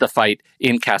 which is the fight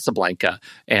in Casablanca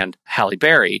and Halle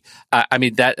Berry. I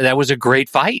mean, that was a great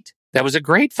fight. That was a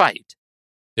great fight.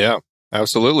 Yeah,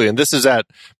 absolutely. And this is at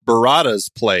Barada's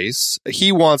place.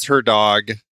 He wants her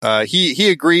dog.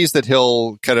 He agrees that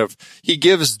he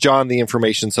gives John the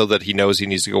information so that he knows he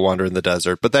needs to go wander in the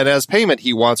desert. But then as payment,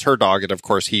 he wants her dog. And of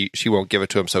course, she won't give it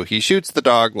to him. So he shoots the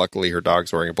dog. Luckily, her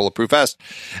dog's wearing a bulletproof vest.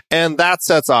 And that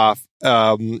sets off,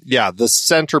 the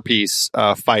centerpiece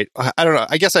fight. I don't know.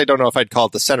 I guess I don't know if I'd call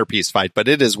it the centerpiece fight, but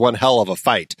it is one hell of a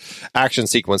fight action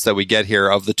sequence that we get here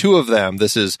of the two of them.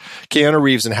 This is Keanu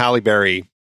Reeves and Halle Berry.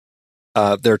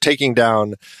 They're taking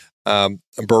down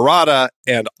Barada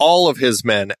and all of his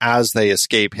men as they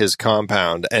escape his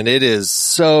compound. And it is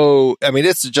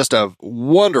it's just a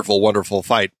wonderful, wonderful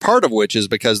fight. Part of which is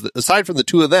because aside from the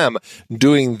two of them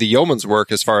doing the yeoman's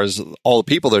work as far as all the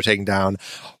people they're taking down,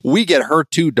 we get her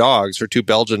two dogs, her two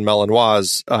Belgian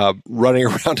Malinois, running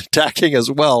around attacking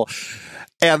as well.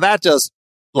 And that just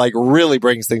really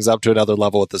brings things up to another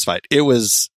level with this fight. It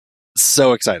was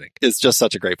so exciting. It's just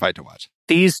such a great fight to watch.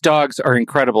 These dogs are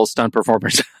incredible stunt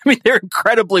performers. I mean, they're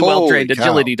incredibly well-trained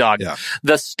agility dogs. Yeah.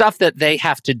 The stuff that they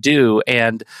have to do,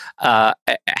 and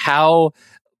how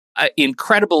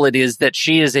incredible it is that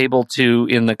she is able to,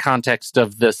 in the context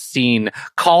of the scene,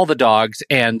 call the dogs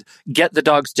and get the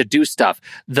dogs to do stuff.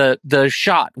 The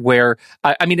shot where,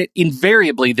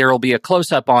 invariably there will be a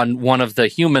close-up on one of the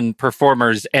human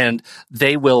performers, and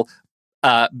they will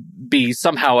be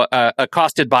somehow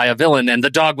accosted by a villain, and the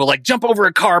dog will jump over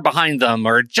a car behind them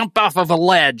or jump off of a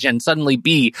ledge and suddenly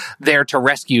be there to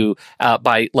rescue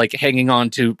by hanging on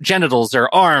to genitals or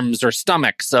arms or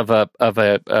stomachs of a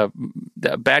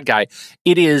bad guy.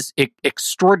 It is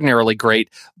extraordinarily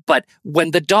great. But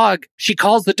when she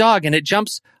calls the dog and it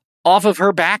jumps off of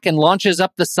her back and launches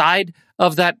up the side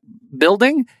of that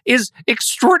building is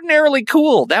extraordinarily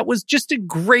cool. That was just a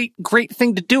great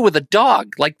thing to do with a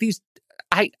dog. Like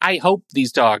I hope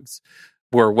these dogs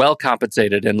were well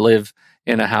compensated and live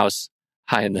in a house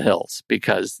high in the hills,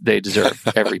 because they deserve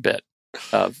every bit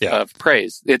of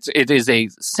praise. It is a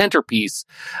centerpiece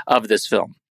of this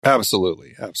film.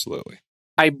 Absolutely.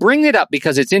 I bring it up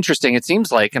because it's interesting. It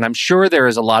seems like, and I'm sure there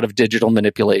is a lot of digital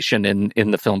manipulation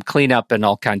in the film cleanup and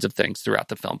all kinds of things throughout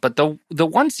the film. But the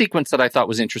one sequence that I thought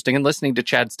was interesting, and listening to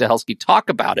Chad Stahelski talk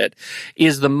about it,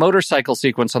 is the motorcycle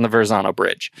sequence on the Verrazano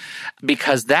Bridge,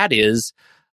 because that is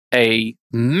a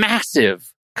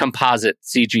massive composite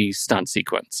CG stunt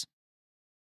sequence.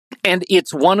 And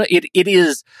it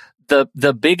is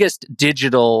the biggest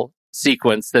digital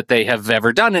sequence that they have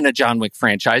ever done in a John Wick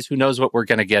franchise. Who knows what we're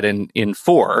going to get in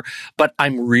 4? But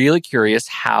I'm really curious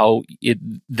how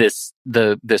this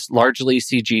largely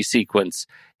CG sequence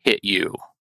hit you.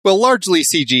 Well, largely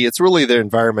CG, it's really the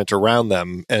environment around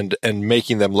them and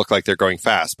making them look like they're going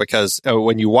fast. Because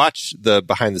when you watch the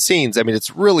behind the scenes, I mean,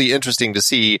 it's really interesting to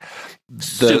see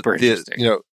Super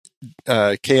interesting.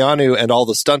 Keanu and all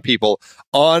the stunt people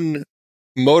on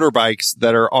motorbikes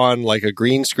that are on like a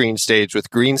green screen stage with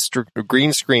green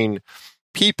screen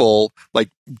people, like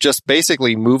just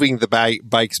basically moving the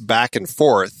bikes back and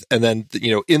forth. And then,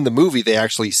 in the movie, they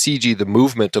actually CG the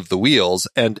movement of the wheels,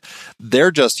 and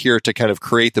they're just here to kind of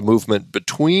create the movement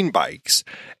between bikes.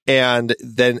 And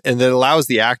then it allows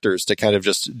the actors to kind of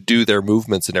just do their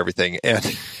movements and everything.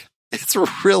 And it's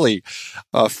really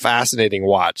a fascinating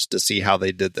watch to see how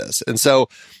they did this. And so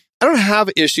I don't have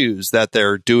issues that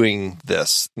they're doing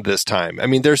this time. I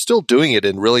mean, they're still doing it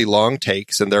in really long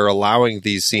takes, and they're allowing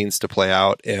these scenes to play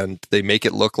out, and they make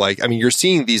it look like, I mean, you're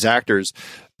seeing these actors,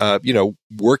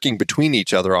 working between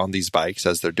each other on these bikes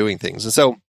as they're doing things. And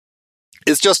so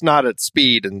it's just not at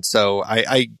speed. And so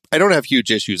I don't have huge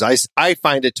issues. I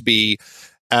find it to be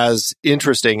as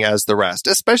interesting as the rest,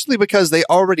 especially because they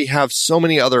already have so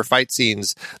many other fight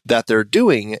scenes that they're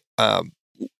doing,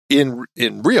 in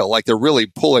real, like they're really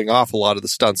pulling off a lot of the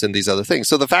stunts in these other things.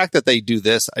 So the fact that they do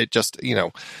this, I just,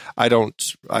 I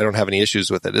don't have any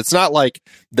issues with it. It's not like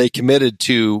they committed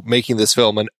to making this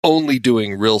film and only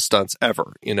doing real stunts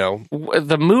ever,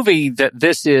 The movie that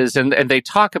this is, and they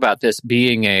talk about this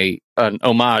being an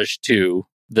homage to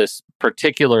this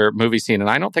particular movie scene, and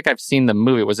I don't think I've seen the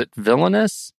movie. Was it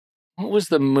Villainous? What was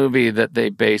the movie that they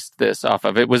based this off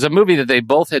of? It was a movie that they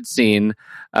both had seen.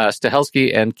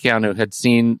 Stahelski and Keanu had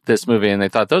seen this movie, and they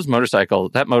thought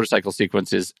that motorcycle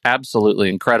sequence is absolutely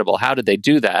incredible. How did they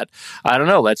do that? I don't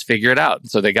know. Let's figure it out.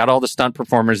 So they got all the stunt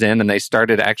performers in, and they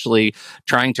started actually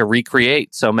trying to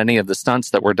recreate so many of the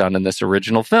stunts that were done in this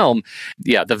original film.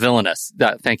 Yeah, the Villainous.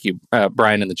 Thank you,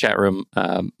 Brian, in the chat room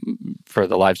for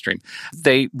the live stream.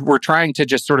 They were trying to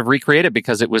just sort of recreate it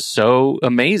because it was so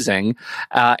amazing,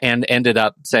 and ended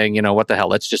up saying, what the hell,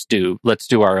 let's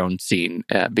do our own scene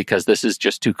because this is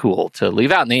just too cool to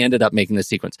leave out. And they ended up making the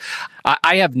sequence.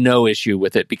 I have no issue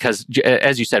with it because,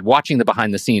 as you said, watching the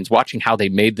behind the scenes, watching how they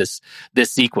made this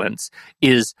sequence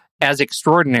is as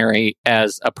extraordinary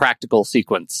as a practical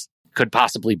sequence could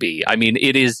possibly be. I mean,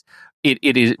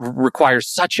 it requires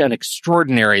such an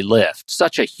extraordinary lift,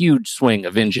 such a huge swing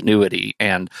of ingenuity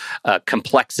and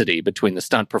complexity between the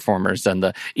stunt performers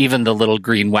and even the little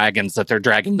green wagons that they're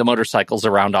dragging the motorcycles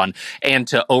around on, and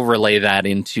to overlay that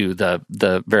into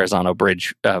the Verrazano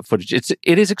Bridge footage.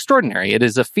 It is extraordinary. It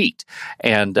is a feat,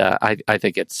 and I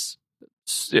think it's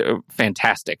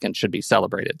fantastic and should be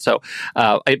celebrated. So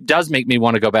it does make me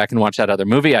want to go back and watch that other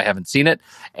movie. I haven't seen it,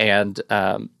 and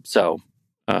so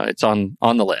it's on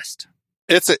the list.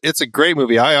 It's a great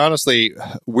movie. I honestly,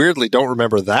 weirdly, don't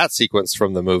remember that sequence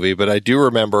from the movie, but I do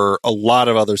remember a lot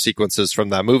of other sequences from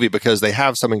that movie because they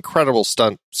have some incredible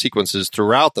stunt sequences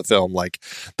throughout the film. Like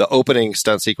the opening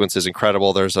stunt sequence is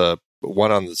incredible. There's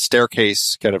one on the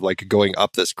staircase, kind of like going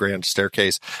up this grand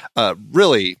staircase.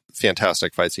 Really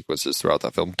fantastic fight sequences throughout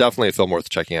that film. Definitely a film worth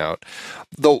checking out.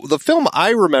 The film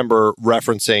I remember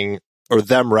referencing, or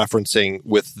them referencing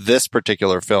with this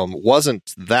particular film,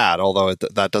 wasn't that, although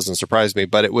that doesn't surprise me,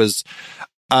 but it was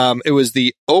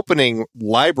the opening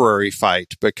library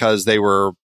fight because they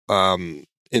were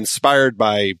inspired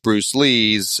by Bruce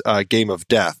Lee's Game of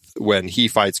Death when he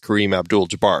fights Kareem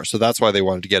Abdul-Jabbar. So that's why they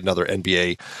wanted to get another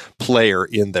NBA player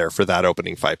in there for that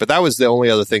opening fight. But that was the only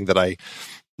other thing that I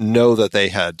know that they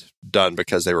had done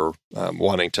because they were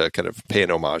wanting to kind of pay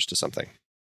an homage to something.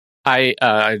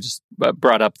 I just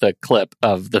brought up the clip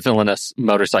of the villainous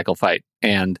motorcycle fight,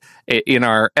 and in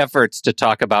our efforts to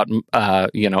talk about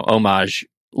homage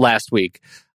last week,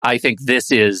 I think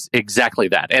this is exactly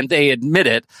that. And they admit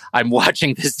it. I'm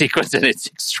watching this sequence and it's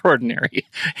extraordinary.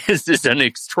 This is an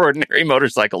extraordinary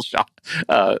motorcycle shot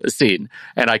scene.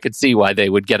 And I could see why they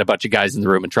would get a bunch of guys in the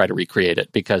room and try to recreate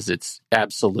it, because it's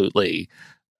absolutely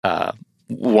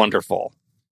wonderful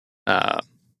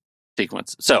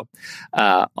sequence. So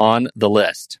on the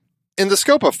list. In the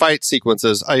scope of fight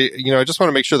sequences, I just want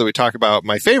to make sure that we talk about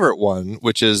my favorite one,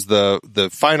 which is the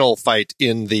final fight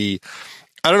in the,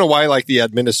 I don't know why, like the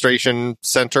administration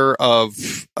center of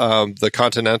the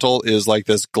Continental is like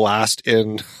this glassed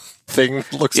in thing.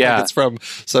 Looks like it's from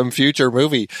some future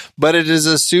movie, but it is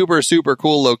a super, super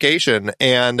cool location.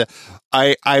 And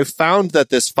I found that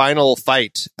this final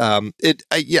fight, I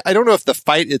don't know if the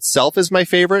fight itself is my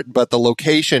favorite, but the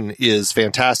location is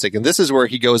fantastic. And this is where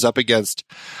he goes up against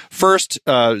first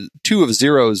two of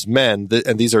Zero's men,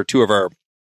 and these are two of our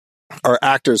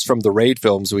actors from the Raid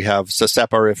films. We have Sasep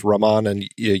Arif Rahman and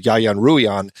Yayan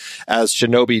Ruyan as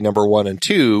Shinobi number 1 and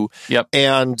 2. Yep.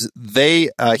 And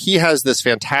he has this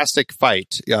fantastic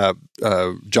fight,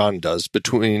 John does,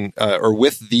 between, or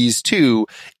with these two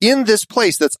in this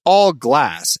place that's all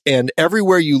glass. And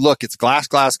everywhere you look, it's glass,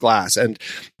 glass, glass. And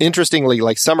interestingly,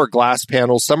 like some are glass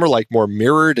panels, some are like more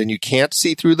mirrored and you can't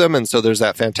see through them. And so there's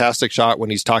that fantastic shot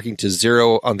when he's talking to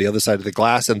Zero on the other side of the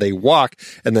glass and they walk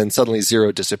and then suddenly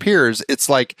Zero disappears. It's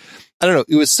like, I don't know,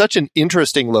 it was such an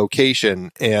interesting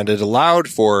location and it allowed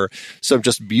for some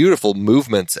just beautiful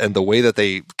movements and the way that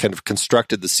they kind of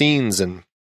constructed the scenes and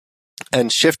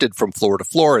shifted from floor to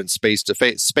floor and space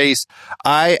to space.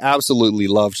 I absolutely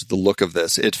loved the look of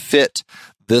this. It fit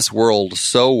this world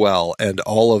so well, and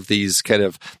all of these kind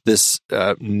of this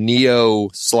neo/neon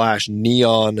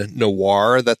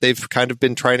noir that they've kind of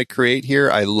been trying to create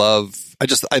here. I loved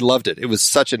it. It was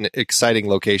such an exciting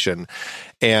location.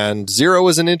 And Zero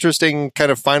is an interesting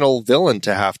kind of final villain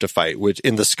to have to fight, which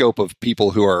in the scope of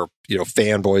people who are,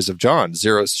 fanboys of John,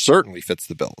 Zero certainly fits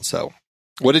the bill. So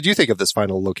what did you think of this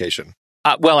final location?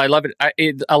 Well, I love it.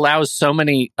 It allows so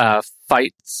many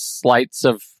sleights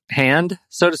of hand,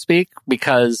 so to speak,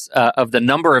 because of the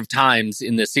number of times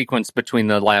in the sequence between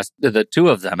the two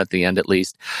of them at the end, at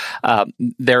least,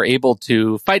 they're able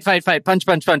to fight, punch,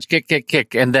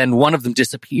 kick, and then one of them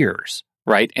disappears,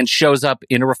 right, and shows up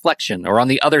in a reflection or on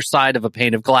the other side of a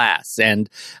pane of glass, and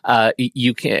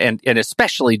you can, and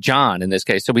especially John in this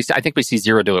case. So I think we see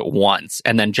Zero do it once,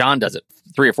 and then John does it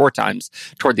 3 or 4 times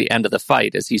toward the end of the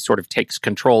fight as he sort of takes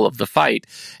control of the fight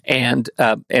and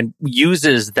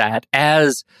uses that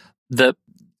as the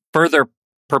further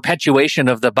perpetuation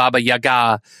of the Baba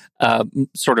Yaga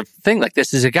sort of thing. Like,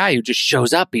 this is a guy who just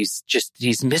shows up.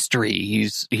 He's mystery.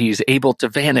 He's able to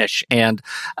vanish, and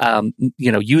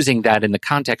using that in the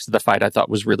context of the fight, I thought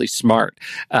was really smart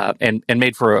and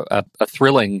made for a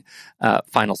thrilling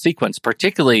final sequence.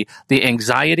 Particularly the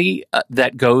anxiety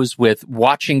that goes with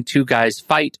watching two guys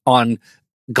fight on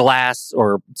glass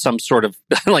or some sort of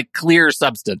like clear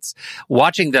substance,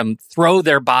 watching them throw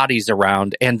their bodies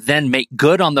around and then make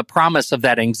good on the promise of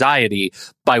that anxiety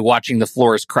by watching the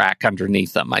floors crack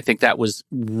underneath them. I think that was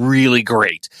really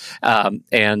great,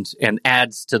 and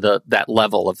adds to that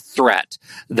level of threat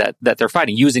that they're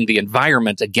fighting, using the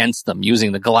environment against them,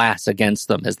 using the glass against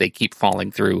them as they keep falling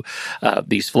through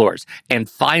these floors. And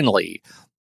finally,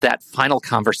 that final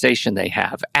conversation they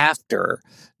have after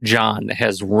John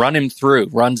has run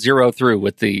Zero through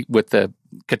with the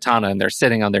katana, and they're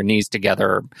sitting on their knees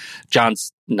together.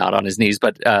 John's not on his knees,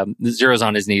 but Zero's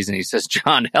on his knees, and he says,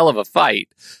 "John, hell of a fight."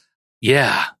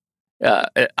 Yeah.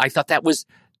 I thought that was,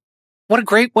 what a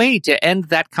great way to end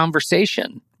that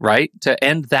conversation, right? To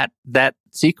end that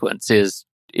sequence is,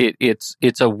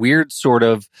 it's a weird sort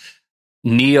of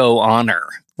neo honor,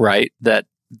 right? That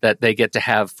they get to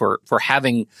have for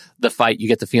having the fight. You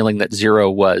get the feeling that Zero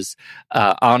was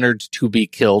honored to be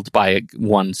killed by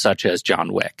one such as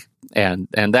John Wick. And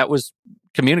that was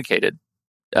communicated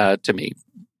to me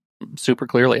super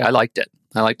clearly. I liked it.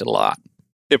 I liked it a lot.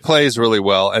 It plays really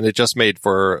well, and it just made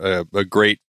for a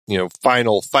great,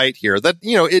 final fight here that,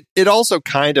 it also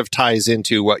kind of ties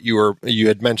into what you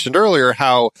had mentioned earlier,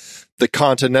 how the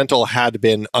Continental had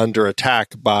been under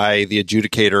attack by the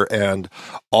Adjudicator and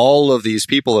all of these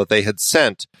people that they had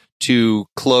sent to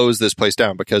close this place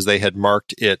down because they had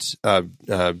marked it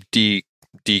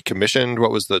decommissioned.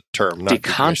 What was the term? Not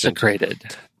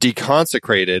deconsecrated.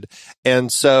 Deconsecrated. And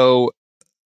so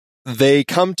they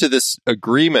come to this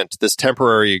agreement, this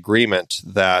temporary agreement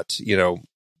that,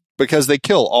 because they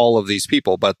kill all of these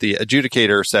people, but the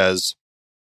Adjudicator says,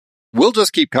 we'll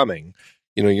just keep coming.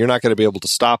 You're not going to be able to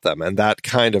stop them. And that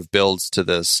kind of builds to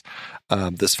this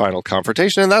final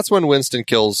confrontation. And that's when Winston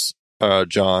kills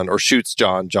John, or shoots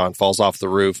John. John falls off the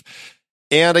roof.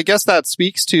 And I guess that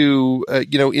speaks to,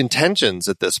 intentions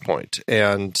at this point.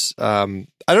 And I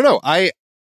don't know.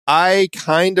 I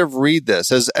kind of read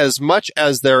this as much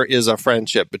as there is a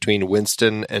friendship between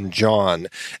Winston and John,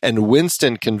 and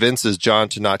Winston convinces John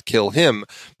to not kill him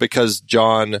because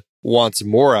John wants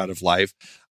more out of life.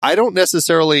 I don't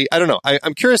know.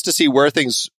 I'm curious to see where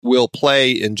things will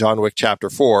play in John Wick Chapter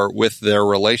 4 with their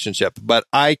relationship, but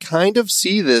I kind of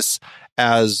see this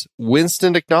as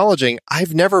Winston acknowledging,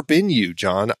 I've never been you,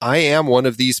 John. I am one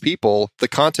of these people. The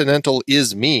Continental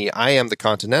is me. I am the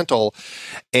Continental,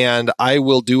 and I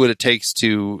will do what it takes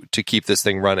to keep this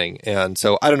thing running. And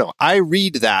so, I don't know. I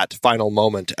read that final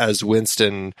moment as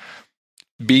Winston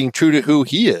being true to who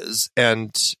he is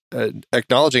and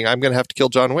acknowledging, I'm going to have to kill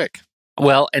John Wick.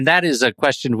 Well, and that is a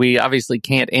question we obviously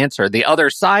can't answer. The other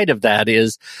side of that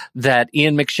is that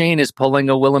Ian McShane is pulling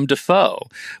a Willem Dafoe,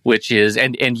 which is,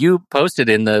 and you posted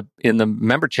in the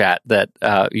member chat that,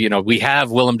 we have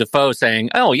Willem Dafoe saying,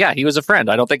 oh yeah, he was a friend.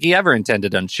 I don't think he ever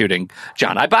intended on shooting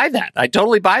John. I buy that. I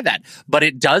totally buy that. But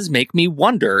it does make me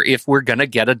wonder if we're going to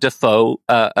get a Dafoe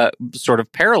sort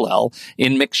of parallel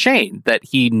in McShane, that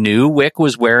he knew Wick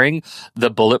was wearing the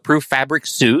bulletproof fabric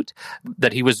suit,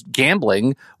 that he was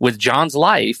gambling with John's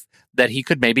life, that he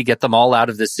could maybe get them all out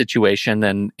of this situation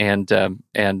and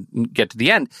get to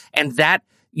the end. And that,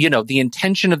 the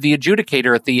intention of the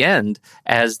adjudicator at the end,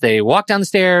 as they walk down the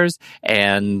stairs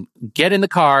and get in the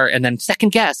car and then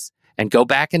second guess and go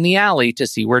back in the alley to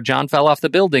see where John fell off the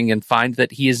building and find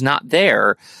that he is not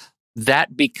there,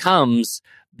 that becomes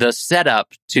the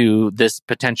setup to this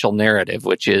potential narrative,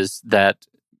 which is that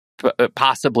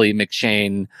possibly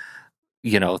McShane,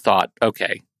 thought,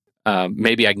 okay,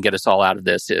 maybe I can get us all out of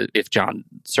this if John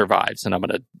survives, and I'm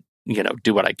going to,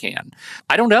 do what I can.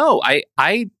 I don't know. I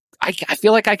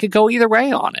feel like I could go either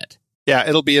way on it. Yeah,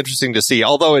 it'll be interesting to see.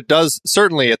 Although it does,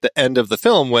 certainly at the end of the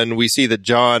film, when we see that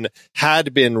John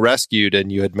had been rescued,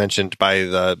 and you had mentioned by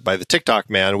the TikTok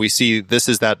man, we see this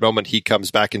is that moment he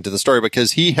comes back into the story,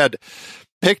 because he had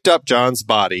picked up John's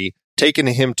body, taken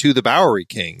him to the Bowery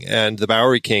King. And the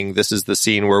Bowery King, this is the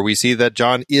scene where we see that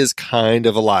John is kind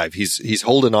of alive. He's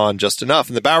holding on just enough.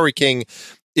 And the Bowery King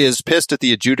is pissed at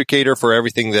the adjudicator for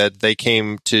everything that they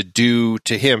came to do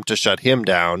to him to shut him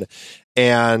down.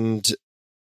 And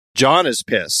John is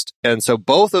pissed. And so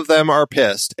both of them are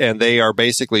pissed, and they are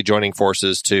basically joining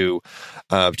forces to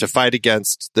fight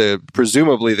against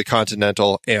presumably the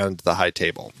Continental and the High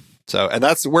Table. So, and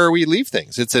that's where we leave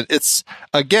things. It's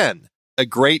again, a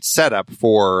great setup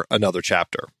for another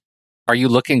chapter. Are you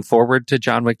looking forward to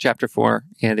John Wick Chapter 4,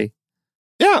 Andy?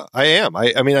 Yeah, I am.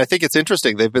 I mean, I think it's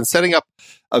interesting. They've been setting up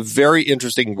a very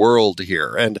interesting world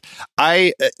here. And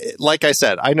like I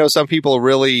said, I know some people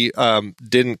really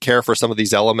didn't care for some of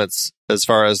these elements as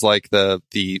far as like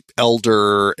the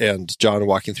elder and John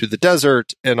walking through the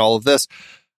desert and all of this.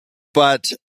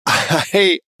 But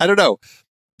I don't know.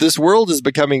 This world is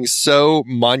becoming so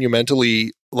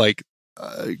monumentally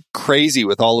crazy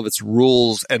with all of its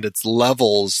rules and its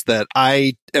levels that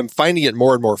I am finding it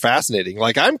more and more fascinating.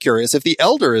 Like, I'm curious if the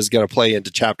Elder is going to play into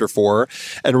Chapter 4,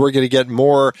 and we're going to get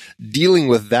more dealing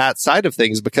with that side of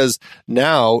things, because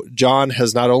now John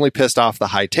has not only pissed off the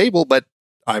High Table, but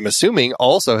I'm assuming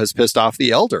also has pissed off the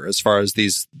Elder as far as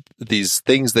these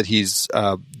things that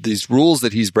these rules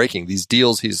that he's breaking, these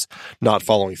deals he's not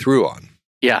following through on.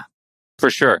 Yeah. For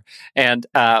sure. And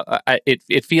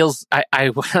it feels,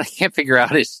 I can't figure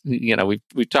out is,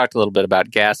 we've talked a little bit about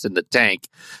gas in the tank.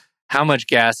 How much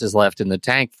gas is left in the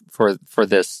tank for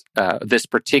this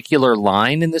particular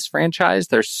line in this franchise?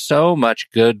 There's so much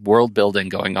good world building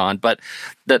going on. But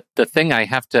the thing I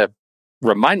have to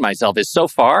remind myself is, so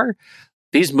far,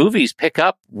 these movies pick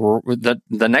up, the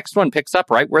next one picks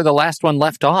up right where the last one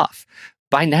left off.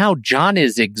 By now, John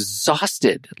is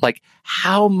exhausted. Like,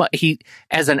 how much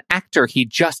as an actor, he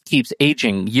just keeps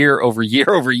aging year over year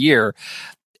over year.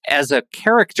 As a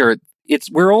character,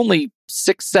 we're only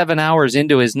 6-7 hours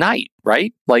into his night,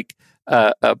 right? Like,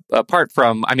 apart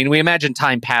from, we imagine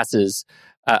time passes.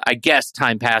 I guess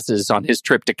time passes on his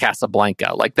trip to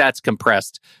Casablanca. Like, that's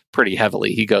compressed pretty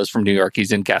heavily. He goes from New York,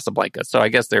 he's in Casablanca. So I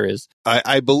guess there is.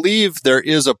 I believe there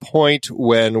is a point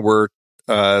when we're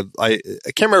I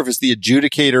can't remember if it's the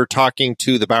adjudicator talking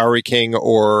to the Bowery King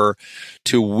or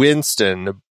to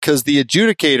Winston, because the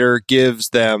adjudicator gives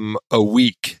them a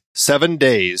week, 7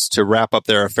 days to wrap up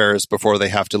their affairs before they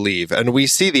have to leave. And we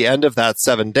see the end of that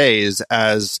 7 days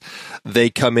as they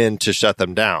come in to shut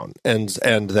them down. And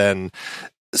then,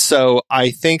 so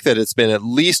I think that it's been at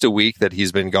least a week that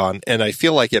he's been gone. And I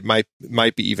feel like it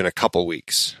might be even a couple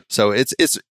weeks. So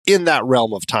it's in that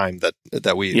realm of time that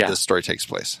this story takes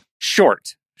place.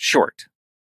 Short.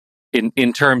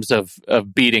 in terms of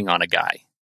beating on a guy.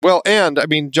 Well, and I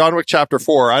mean, John Wick Chapter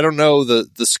 4, I don't know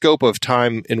the scope of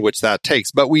time in which that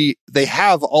takes, but they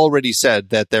have already said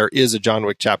that there is a John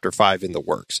Wick Chapter 5 in the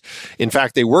works. In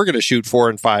fact, they were going to shoot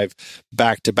 4 and 5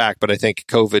 back to back, but I think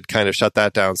COVID kind of shut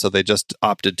that down. So they just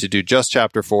opted to do just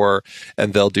Chapter 4,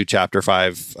 and they'll do Chapter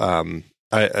 5. I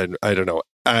don't know.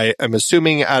 I am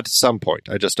assuming at some point.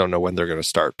 I just don't know when they're going to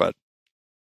start, but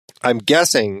I'm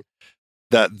guessing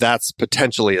that that's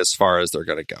potentially as far as they're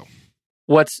going to go.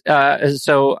 What's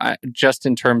just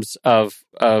in terms of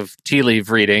tea leaf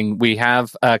reading, we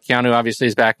have Keanu obviously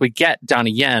is back. We get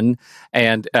Donnie Yen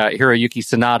and Hiroyuki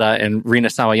Sanada and Rina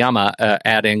Sawayama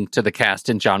adding to the cast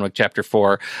in John Wick Chapter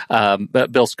 4.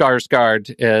 But Bill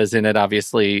Skarsgård is in it,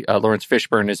 obviously. Lawrence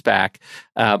Fishburne is back.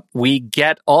 We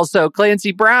get also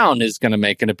Clancy Brown is going to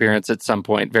make an appearance at some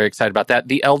point. Very excited about that.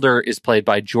 The Elder is played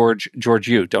by George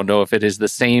Yu. Don't know if it is the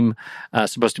same,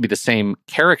 supposed to be the same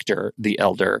character, the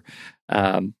Elder.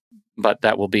 But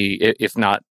that will be, if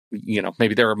not,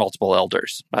 maybe there are multiple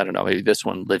elders. I don't know. Maybe this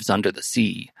one lives under the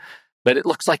sea. But it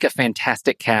looks like a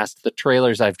fantastic cast. The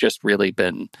trailers I've just really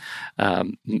been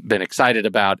excited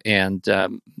about. And,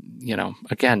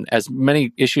 again, as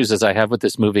many issues as I have with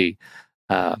this movie,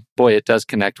 boy, it does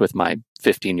connect with my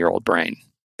 15-year-old brain.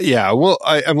 Yeah, well,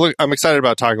 I'm excited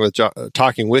about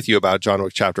talking with you about John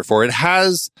Wick Chapter 4. It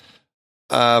has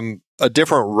a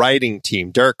different writing team.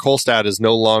 Derek Kolstad is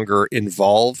no longer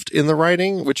involved in the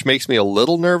writing, which makes me a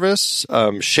little nervous.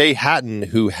 Shay Hatton,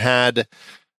 who had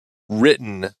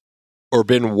written or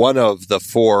been one of the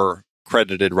 4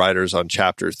 credited writers on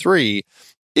Chapter 3,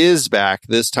 is back.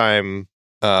 This time,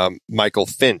 Michael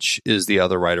Finch is the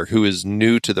other writer who is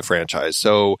new to the franchise.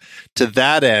 So to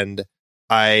that end,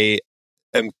 I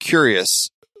am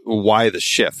curious why the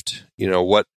shift.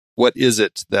 What is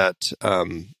it that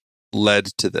led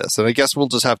to this? And I guess we'll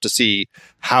just have to see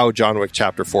how John Wick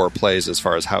Chapter 4 plays as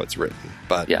far as how it's written.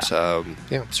 But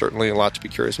certainly a lot to be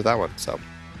curious with that one. So,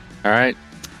 all right.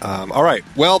 All right.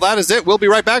 Well, that is it. We'll be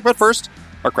right back. But first,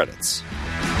 our credits.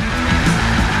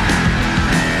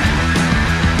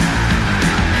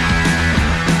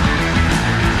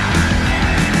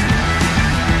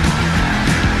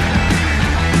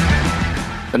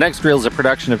 The next reel is a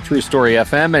production of True Story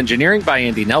FM, engineering by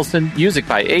Andy Nelson, music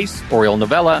by Ace, Oriel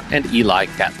Novella, and Eli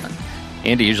Catlin.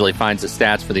 Andy usually finds the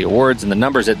stats for the awards and the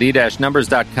numbers at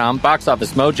the-numbers.com,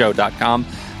 boxofficemojo.com,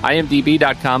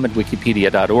 imdb.com, and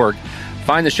wikipedia.org.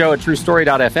 Find the show at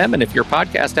truestory.fm, and if your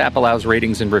podcast app allows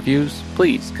ratings and reviews,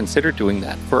 please consider doing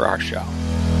that for our show.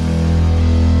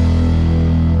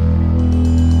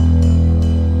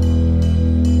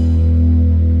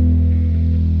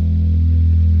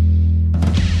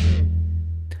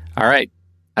 All right,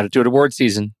 Attitude Award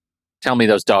season. Tell me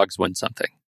those dogs win something.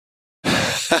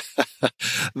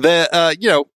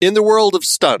 In the world of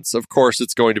stunts, of course,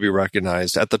 it's going to be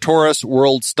recognized. At the Taurus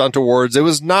World Stunt Awards, it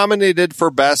was nominated for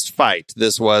Best Fight.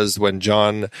 This was when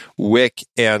John Wick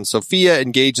and Sophia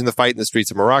engage in the fight in the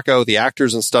streets of Morocco. The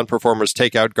actors and stunt performers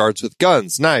take out guards with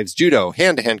guns, knives, judo,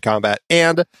 hand-to-hand combat,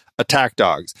 and attack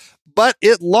dogs. But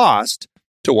it lost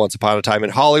to Once Upon a Time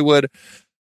in Hollywood.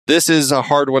 This is a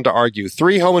hard one to argue.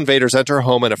 3 home invaders enter a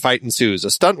home and a fight ensues. A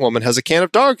stunt woman has a can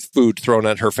of dog food thrown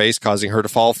at her face, causing her to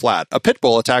fall flat. A pit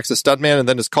bull attacks a stuntman and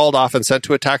then is called off and sent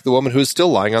to attack the woman who is still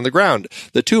lying on the ground.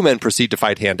 The 2 men proceed to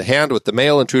fight hand-to-hand, with the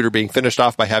male intruder being finished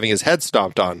off by having his head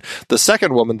stomped on. The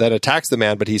second woman then attacks the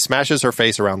man, but he smashes her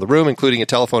face around the room, including a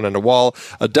telephone and a wall.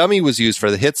 A dummy was used for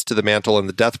the hits to the mantle and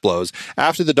the death blows.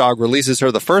 After the dog releases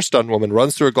her, the first stunt woman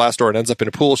runs through a glass door and ends up in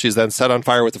a pool. She's then set on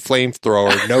fire with a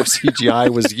flamethrower. No CGI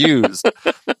was used.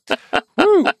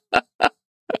 Woo.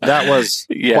 That was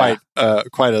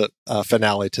quite a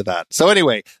finale to that. So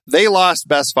anyway, they lost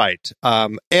Best Fight,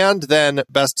 and then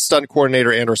Best Stunt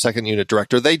Coordinator and/or Second Unit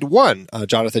Director. They won.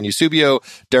 Jonathan Eusebio,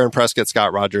 Darren Prescott,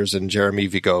 Scott Rogers, and Jeremy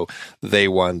Vigo. They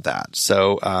won that.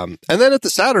 So, and then at the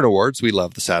Saturn Awards, we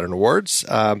love the Saturn Awards.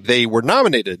 They were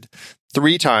nominated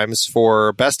 3 times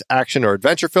for Best Action or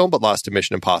Adventure Film, but lost to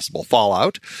Mission Impossible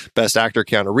Fallout. Best Actor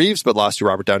Keanu Reeves, but lost to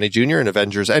Robert Downey Jr. in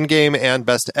Avengers Endgame. And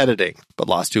Best Editing, but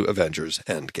lost to Avengers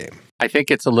Endgame. I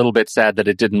think it's a little bit sad that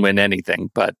it didn't win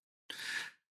anything, but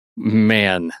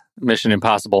man, Mission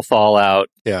Impossible Fallout.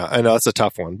 Yeah, I know it's a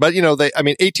tough one. But,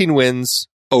 18 wins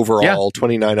overall,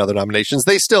 29 other nominations.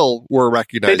 They still were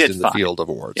recognized in the field of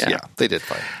awards. Yeah, they did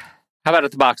fine. How about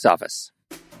at the box office?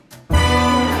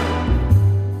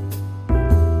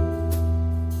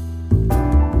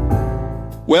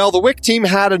 Well, the Wick team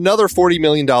had another $40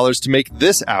 million to make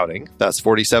this outing. That's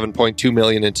 $47.2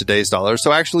 million in today's dollars,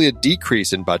 so actually a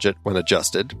decrease in budget when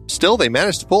adjusted. Still, they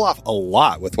managed to pull off a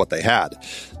lot with what they had.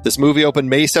 This movie opened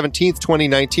May 17th,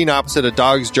 2019, opposite A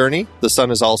Dog's Journey, The Sun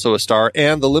Is Also a Star,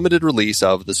 and the limited release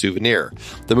of The Souvenir.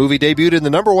 The movie debuted in the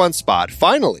number 1 spot,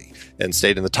 finally, and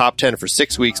stayed in the top 10 for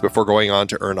 6 weeks before going on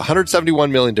to earn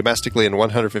 $171 million domestically and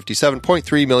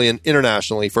 $157.3 million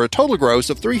internationally for a total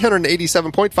gross of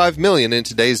 $387.5 million in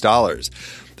today's dollars.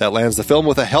 That lands the film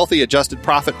with a healthy adjusted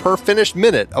profit per finished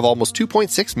minute of almost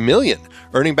 $2.6 million,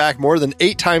 earning back more than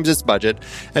 8 times its budget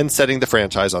and setting the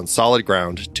franchise on solid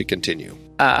ground to continue.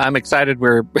 I'm excited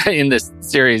we're in this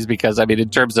series because, I mean, in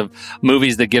terms of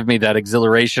movies that give me that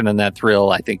exhilaration and that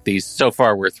thrill, I think these so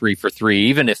far were 3 for 3,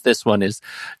 even if this one is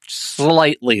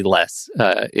slightly less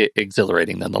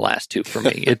exhilarating than the last 2 for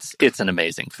me. It's an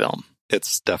amazing film.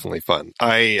 It's definitely fun.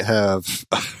 I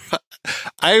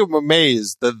am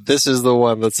amazed that this is the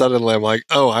one that suddenly I'm like,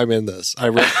 oh, I'm in this. I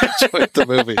really enjoyed the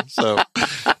movie. So,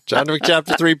 John Wick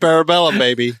Chapter 3, Parabellum,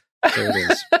 baby. There it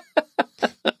is.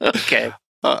 Okay.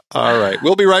 All right.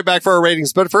 We'll be right back for our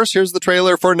ratings. But first, here's the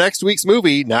trailer for next week's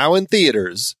movie, now in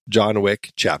theaters, John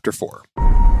Wick Chapter 4.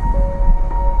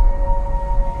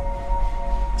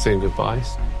 Saying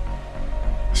goodbyes?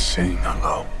 Saying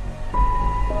hello.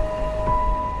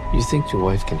 You think your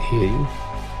wife can hear you?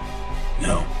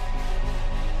 No.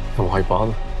 Then why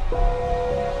bother?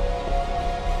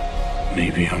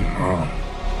 Maybe I'm wrong.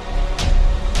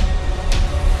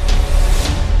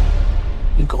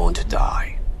 You're going to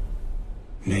die.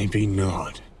 Maybe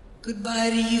not.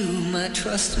 Goodbye to you, my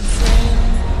trusted friend.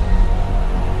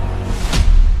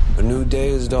 A new day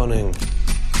is dawning.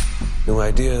 New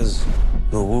ideas,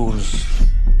 new rules,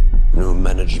 new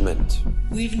management.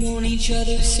 We've known each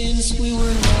other since we were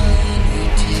 9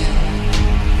 or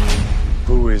 10.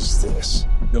 Who is this?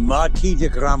 The Marquis de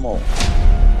Gramont.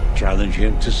 Challenge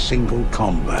him to single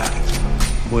combat.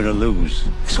 Win or lose,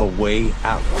 it's a way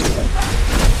out.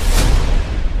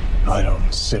 I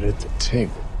don't sit at the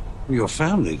table. Your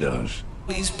family does.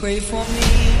 Please pray for me.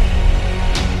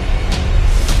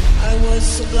 I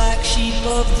was the black sheep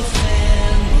of the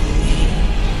family.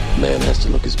 Man has to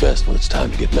look his best when it's time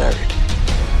to get married.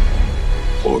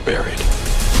 Or buried.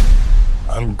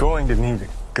 I'm going to need a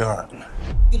gun.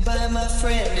 Goodbye, my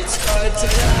friend. It's hard to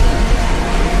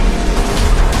die.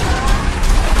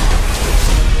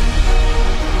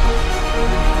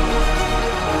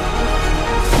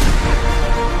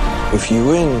 If you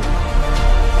win,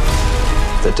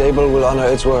 the table will honor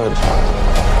its word.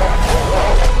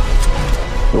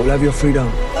 You will have your freedom.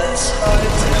 It's hard to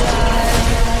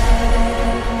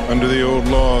die. Under the old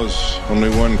laws, only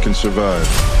one can survive.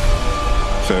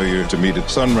 Failure to meet at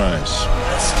sunrise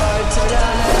It's hard to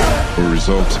die. will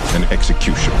result in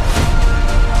execution.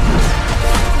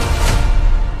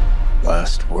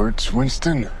 Last words,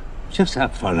 Winston? Just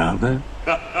have fun out there.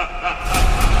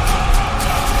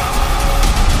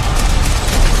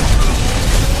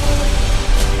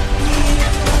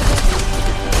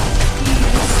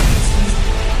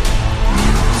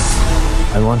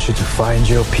 I want you to find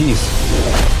your peace.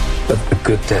 But a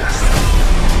good death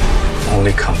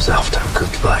only comes after a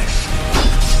good life.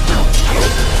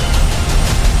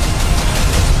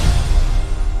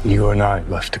 You and I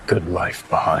left a good life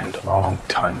behind a long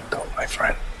time ago, my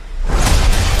friend.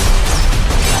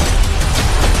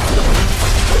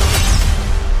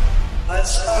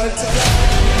 It's hard to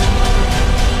die.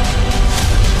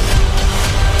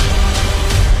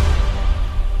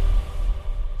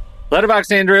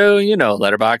 Letterboxd, Andrew, you know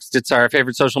Letterboxd. It's our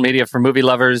favorite social media for movie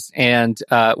lovers, and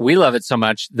we love it so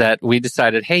much that we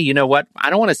decided, hey, you know what? I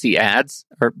don't want to see ads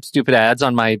or stupid ads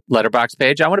on my Letterboxd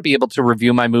page. I want to be able to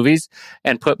review my movies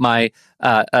and put my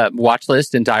watch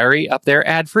list and diary up there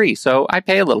ad-free. So I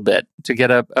pay a little bit to get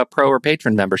a pro or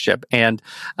patron membership, and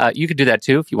you could do that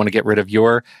too if you want to get rid of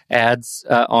your ads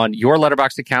on your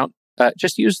Letterboxd account.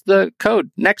 Just use the code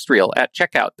NEXTREEL at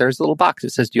checkout. There's a little box that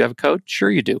says, do you have a code?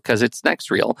 Sure you do, because it's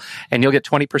NEXTREEL. And you'll get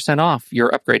 20% off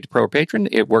your upgrade to Pro or Patron.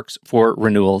 It works for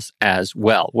renewals as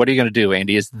well. What are you going to do,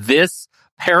 Andy? Is this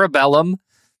Parabellum?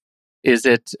 Is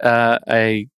it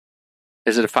a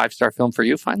 5-star film for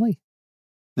you, finally?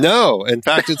 No, in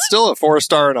fact, it's still a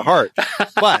 4-star and a heart.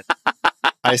 But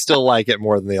I still like it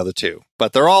more than the other two.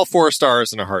 But they're all 4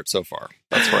 stars and a heart so far.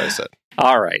 That's where I sit.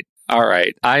 All right.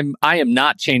 I am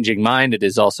not changing mine. It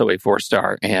is also a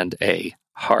 4-star and a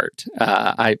heart.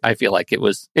 I feel like it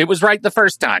was right the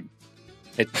first time.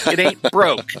 It ain't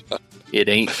broke. It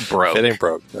ain't broke. It ain't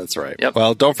broke. That's right. Yep.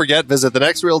 Well, don't forget, visit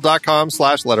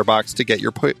thenextreel.com/letterbox to get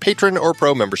your patron or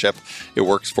pro membership. It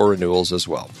works for renewals as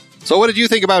well. So what did you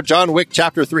think about John Wick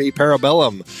Chapter 3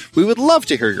 Parabellum? We would love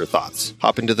to hear your thoughts.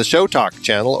 Hop into the Show Talk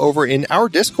channel over in our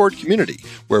Discord community,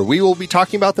 where we will be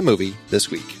talking about the movie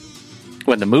this week.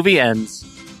 When the movie ends,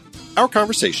 our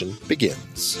conversation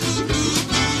begins.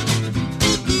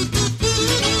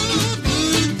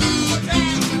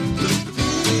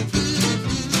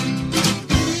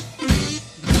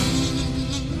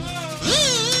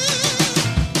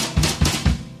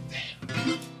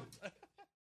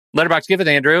 Letterboxd giveth,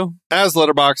 Andrew. As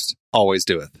Letterboxd always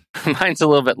doeth. Mine's a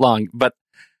little bit long, but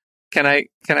can I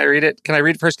read it? Can I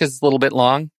read it first because it's a little bit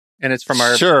long? And it's from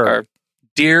our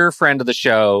dear friend of the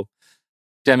show,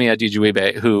 Demi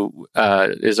Adijuibe, who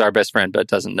is our best friend but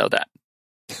doesn't know that.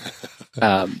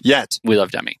 Yet. We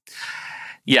love Demi.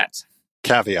 Yet.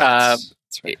 Caveats.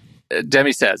 That's right.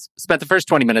 Demi says, spent the first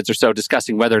 20 minutes or so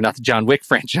discussing whether or not the John Wick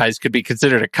franchise could be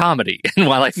considered a comedy. And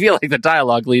while I feel like the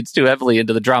dialogue leads too heavily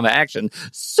into the drama action,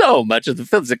 so much of the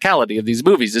physicality of these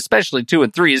movies, especially 2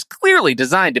 and 3, is clearly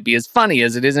designed to be as funny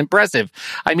as it is impressive.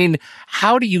 I mean,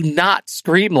 how do you not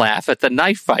scream laugh at the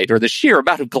knife fight or the sheer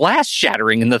amount of glass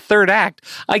shattering in the third act?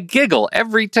 I giggle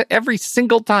every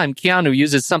single time Keanu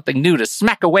uses something new to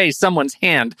smack away someone's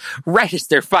hand right as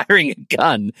they're firing a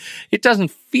gun. It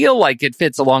doesn't feel like it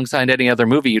fits alongside any other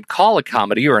movie you'd call a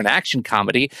comedy or an action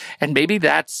comedy, and maybe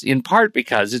that's in part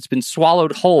because it's been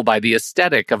swallowed whole by the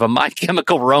aesthetic of a My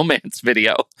Chemical Romance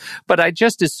video. But I'd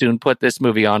just as soon put this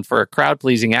movie on for a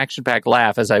crowd-pleasing action-packed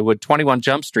laugh as I would 21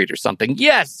 Jump Street or something.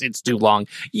 Yes, it's too long.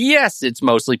 Yes, it's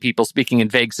mostly people speaking in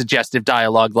vague, suggestive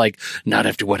dialogue like, not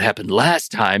after what happened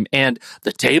last time, and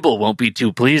the table won't be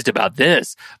too pleased about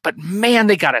this. But man,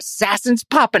 they got assassins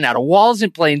popping out of walls in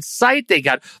plain sight. They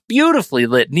got beautifully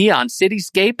lit neon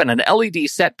cityscape and an LED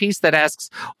set piece that asks,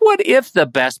 what if the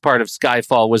best part of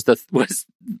Skyfall was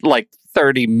like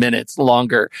 30 minutes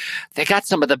longer? They got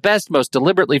some of the best, most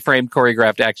deliberately framed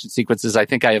choreographed action sequences I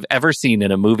think I have ever seen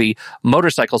in a movie.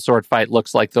 Motorcycle sword fight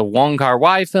looks like the Wong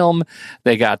Kar-wai film.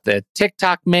 They got the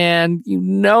TikTok man. You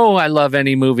know I love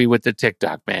any movie with the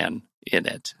TikTok man in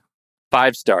it.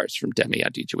 5 stars from Demi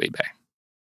Adijuibe.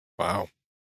 Wow.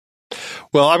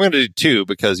 Well, I'm going to do 2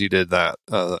 because you did that.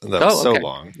 That was so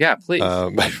long. Yeah, please.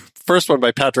 First one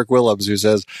by Patrick Willems, who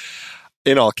says,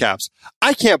 in all caps,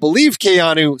 I can't believe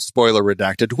Keanu, spoiler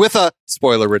redacted, with a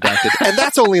spoiler redacted, and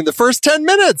that's only in the first 10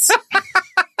 minutes.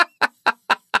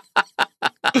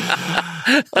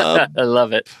 I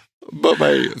love it. But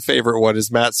my favorite one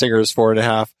is Matt Singer's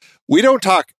 4.5. We don't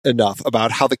talk enough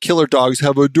about how the killer dogs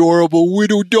have adorable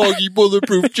widow doggy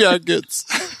bulletproof jackets.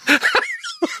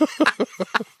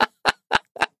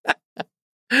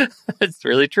 It's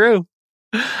really true.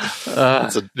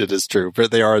 It is true,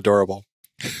 but they are adorable.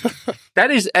 That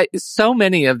is so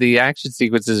many of the action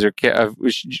sequences of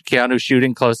Keanu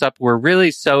shooting close up were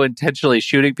really so intentionally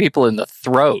shooting people in the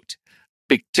throat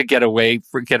to get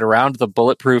around the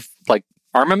bulletproof like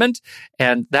armament,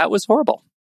 and that was horrible.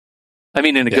 I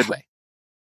mean, in a good way.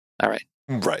 All right.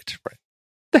 Right.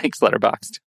 Thanks,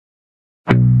 Letterboxd.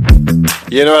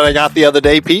 You know what I got the other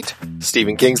day, Pete?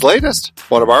 Stephen King's latest.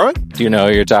 Want to borrow it? Do you know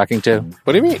who you're talking to?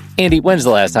 What do you mean? Andy, when's the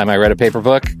last time I read a paper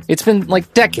book? It's been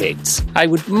like decades. I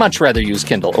would much rather use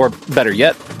Kindle, or better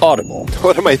yet, Audible.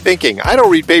 What am I thinking? I don't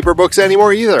read paper books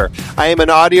anymore either. I am an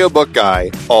audiobook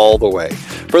guy all the way.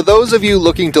 For those of you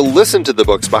looking to listen to the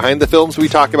books behind the films we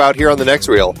talk about here on The Next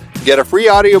Reel, get a free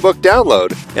audiobook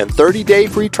download and 30-day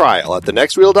free trial at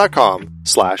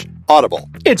thenextreel.com/audible.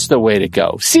 It's the way to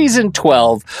go. Season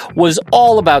 12 was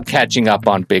all about catching up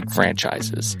on big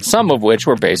franchises, some of which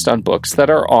were based on books that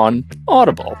are on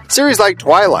Audible. Series like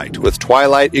Twilight, with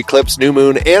Twilight, Eclipse, New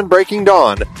Moon, and Breaking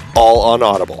Dawn, all on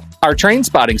Audible. Our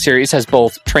Trainspotting series has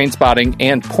both Trainspotting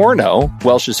and Porno,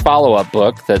 Welsh's follow-up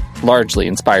book that largely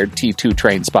inspired T2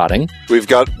 Trainspotting. We've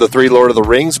got the 3 Lord of the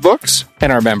Rings books.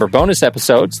 And our member bonus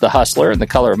episodes, The Hustler and The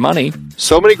Color of Money.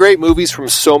 So many great movies from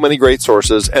so many great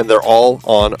sources, and they're all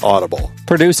on Audible.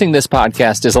 Producing this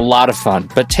podcast is a lot of fun,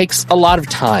 but takes a lot of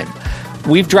time.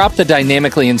 We've dropped the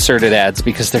dynamically inserted ads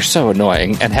because they're so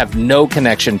annoying and have no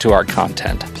connection to our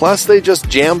content. Plus, they just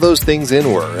jam those things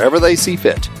in wherever they see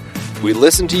fit. We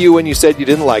listened to you when you said you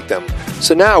didn't like them,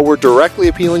 so now we're directly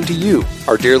appealing to you,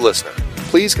 our dear listener.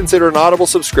 Please consider an Audible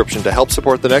subscription to help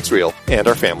support The Next Reel and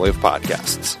our family of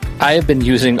podcasts. I have been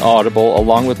using Audible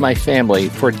along with my family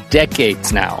for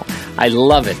decades now. I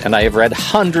love it, and I have read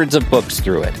hundreds of books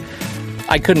through it.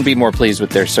 I couldn't be more pleased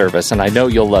with their service, and I know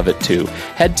you'll love it too.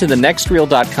 Head to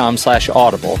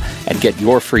thenextreel.com/audible and get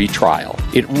your free trial.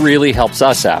 It really helps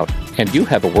us out, and you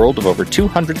have a world of over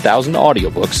 200,000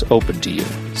 audiobooks open to you.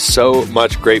 So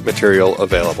much great material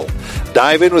available.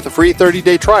 Dive in with a free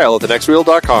 30-day trial at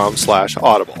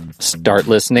thenextreel.com/audible. Start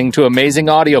listening to amazing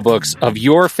audiobooks of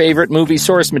your favorite movie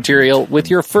source material with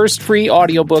your first free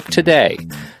audiobook today.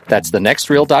 That's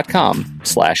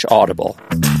thenextreel.com/audible.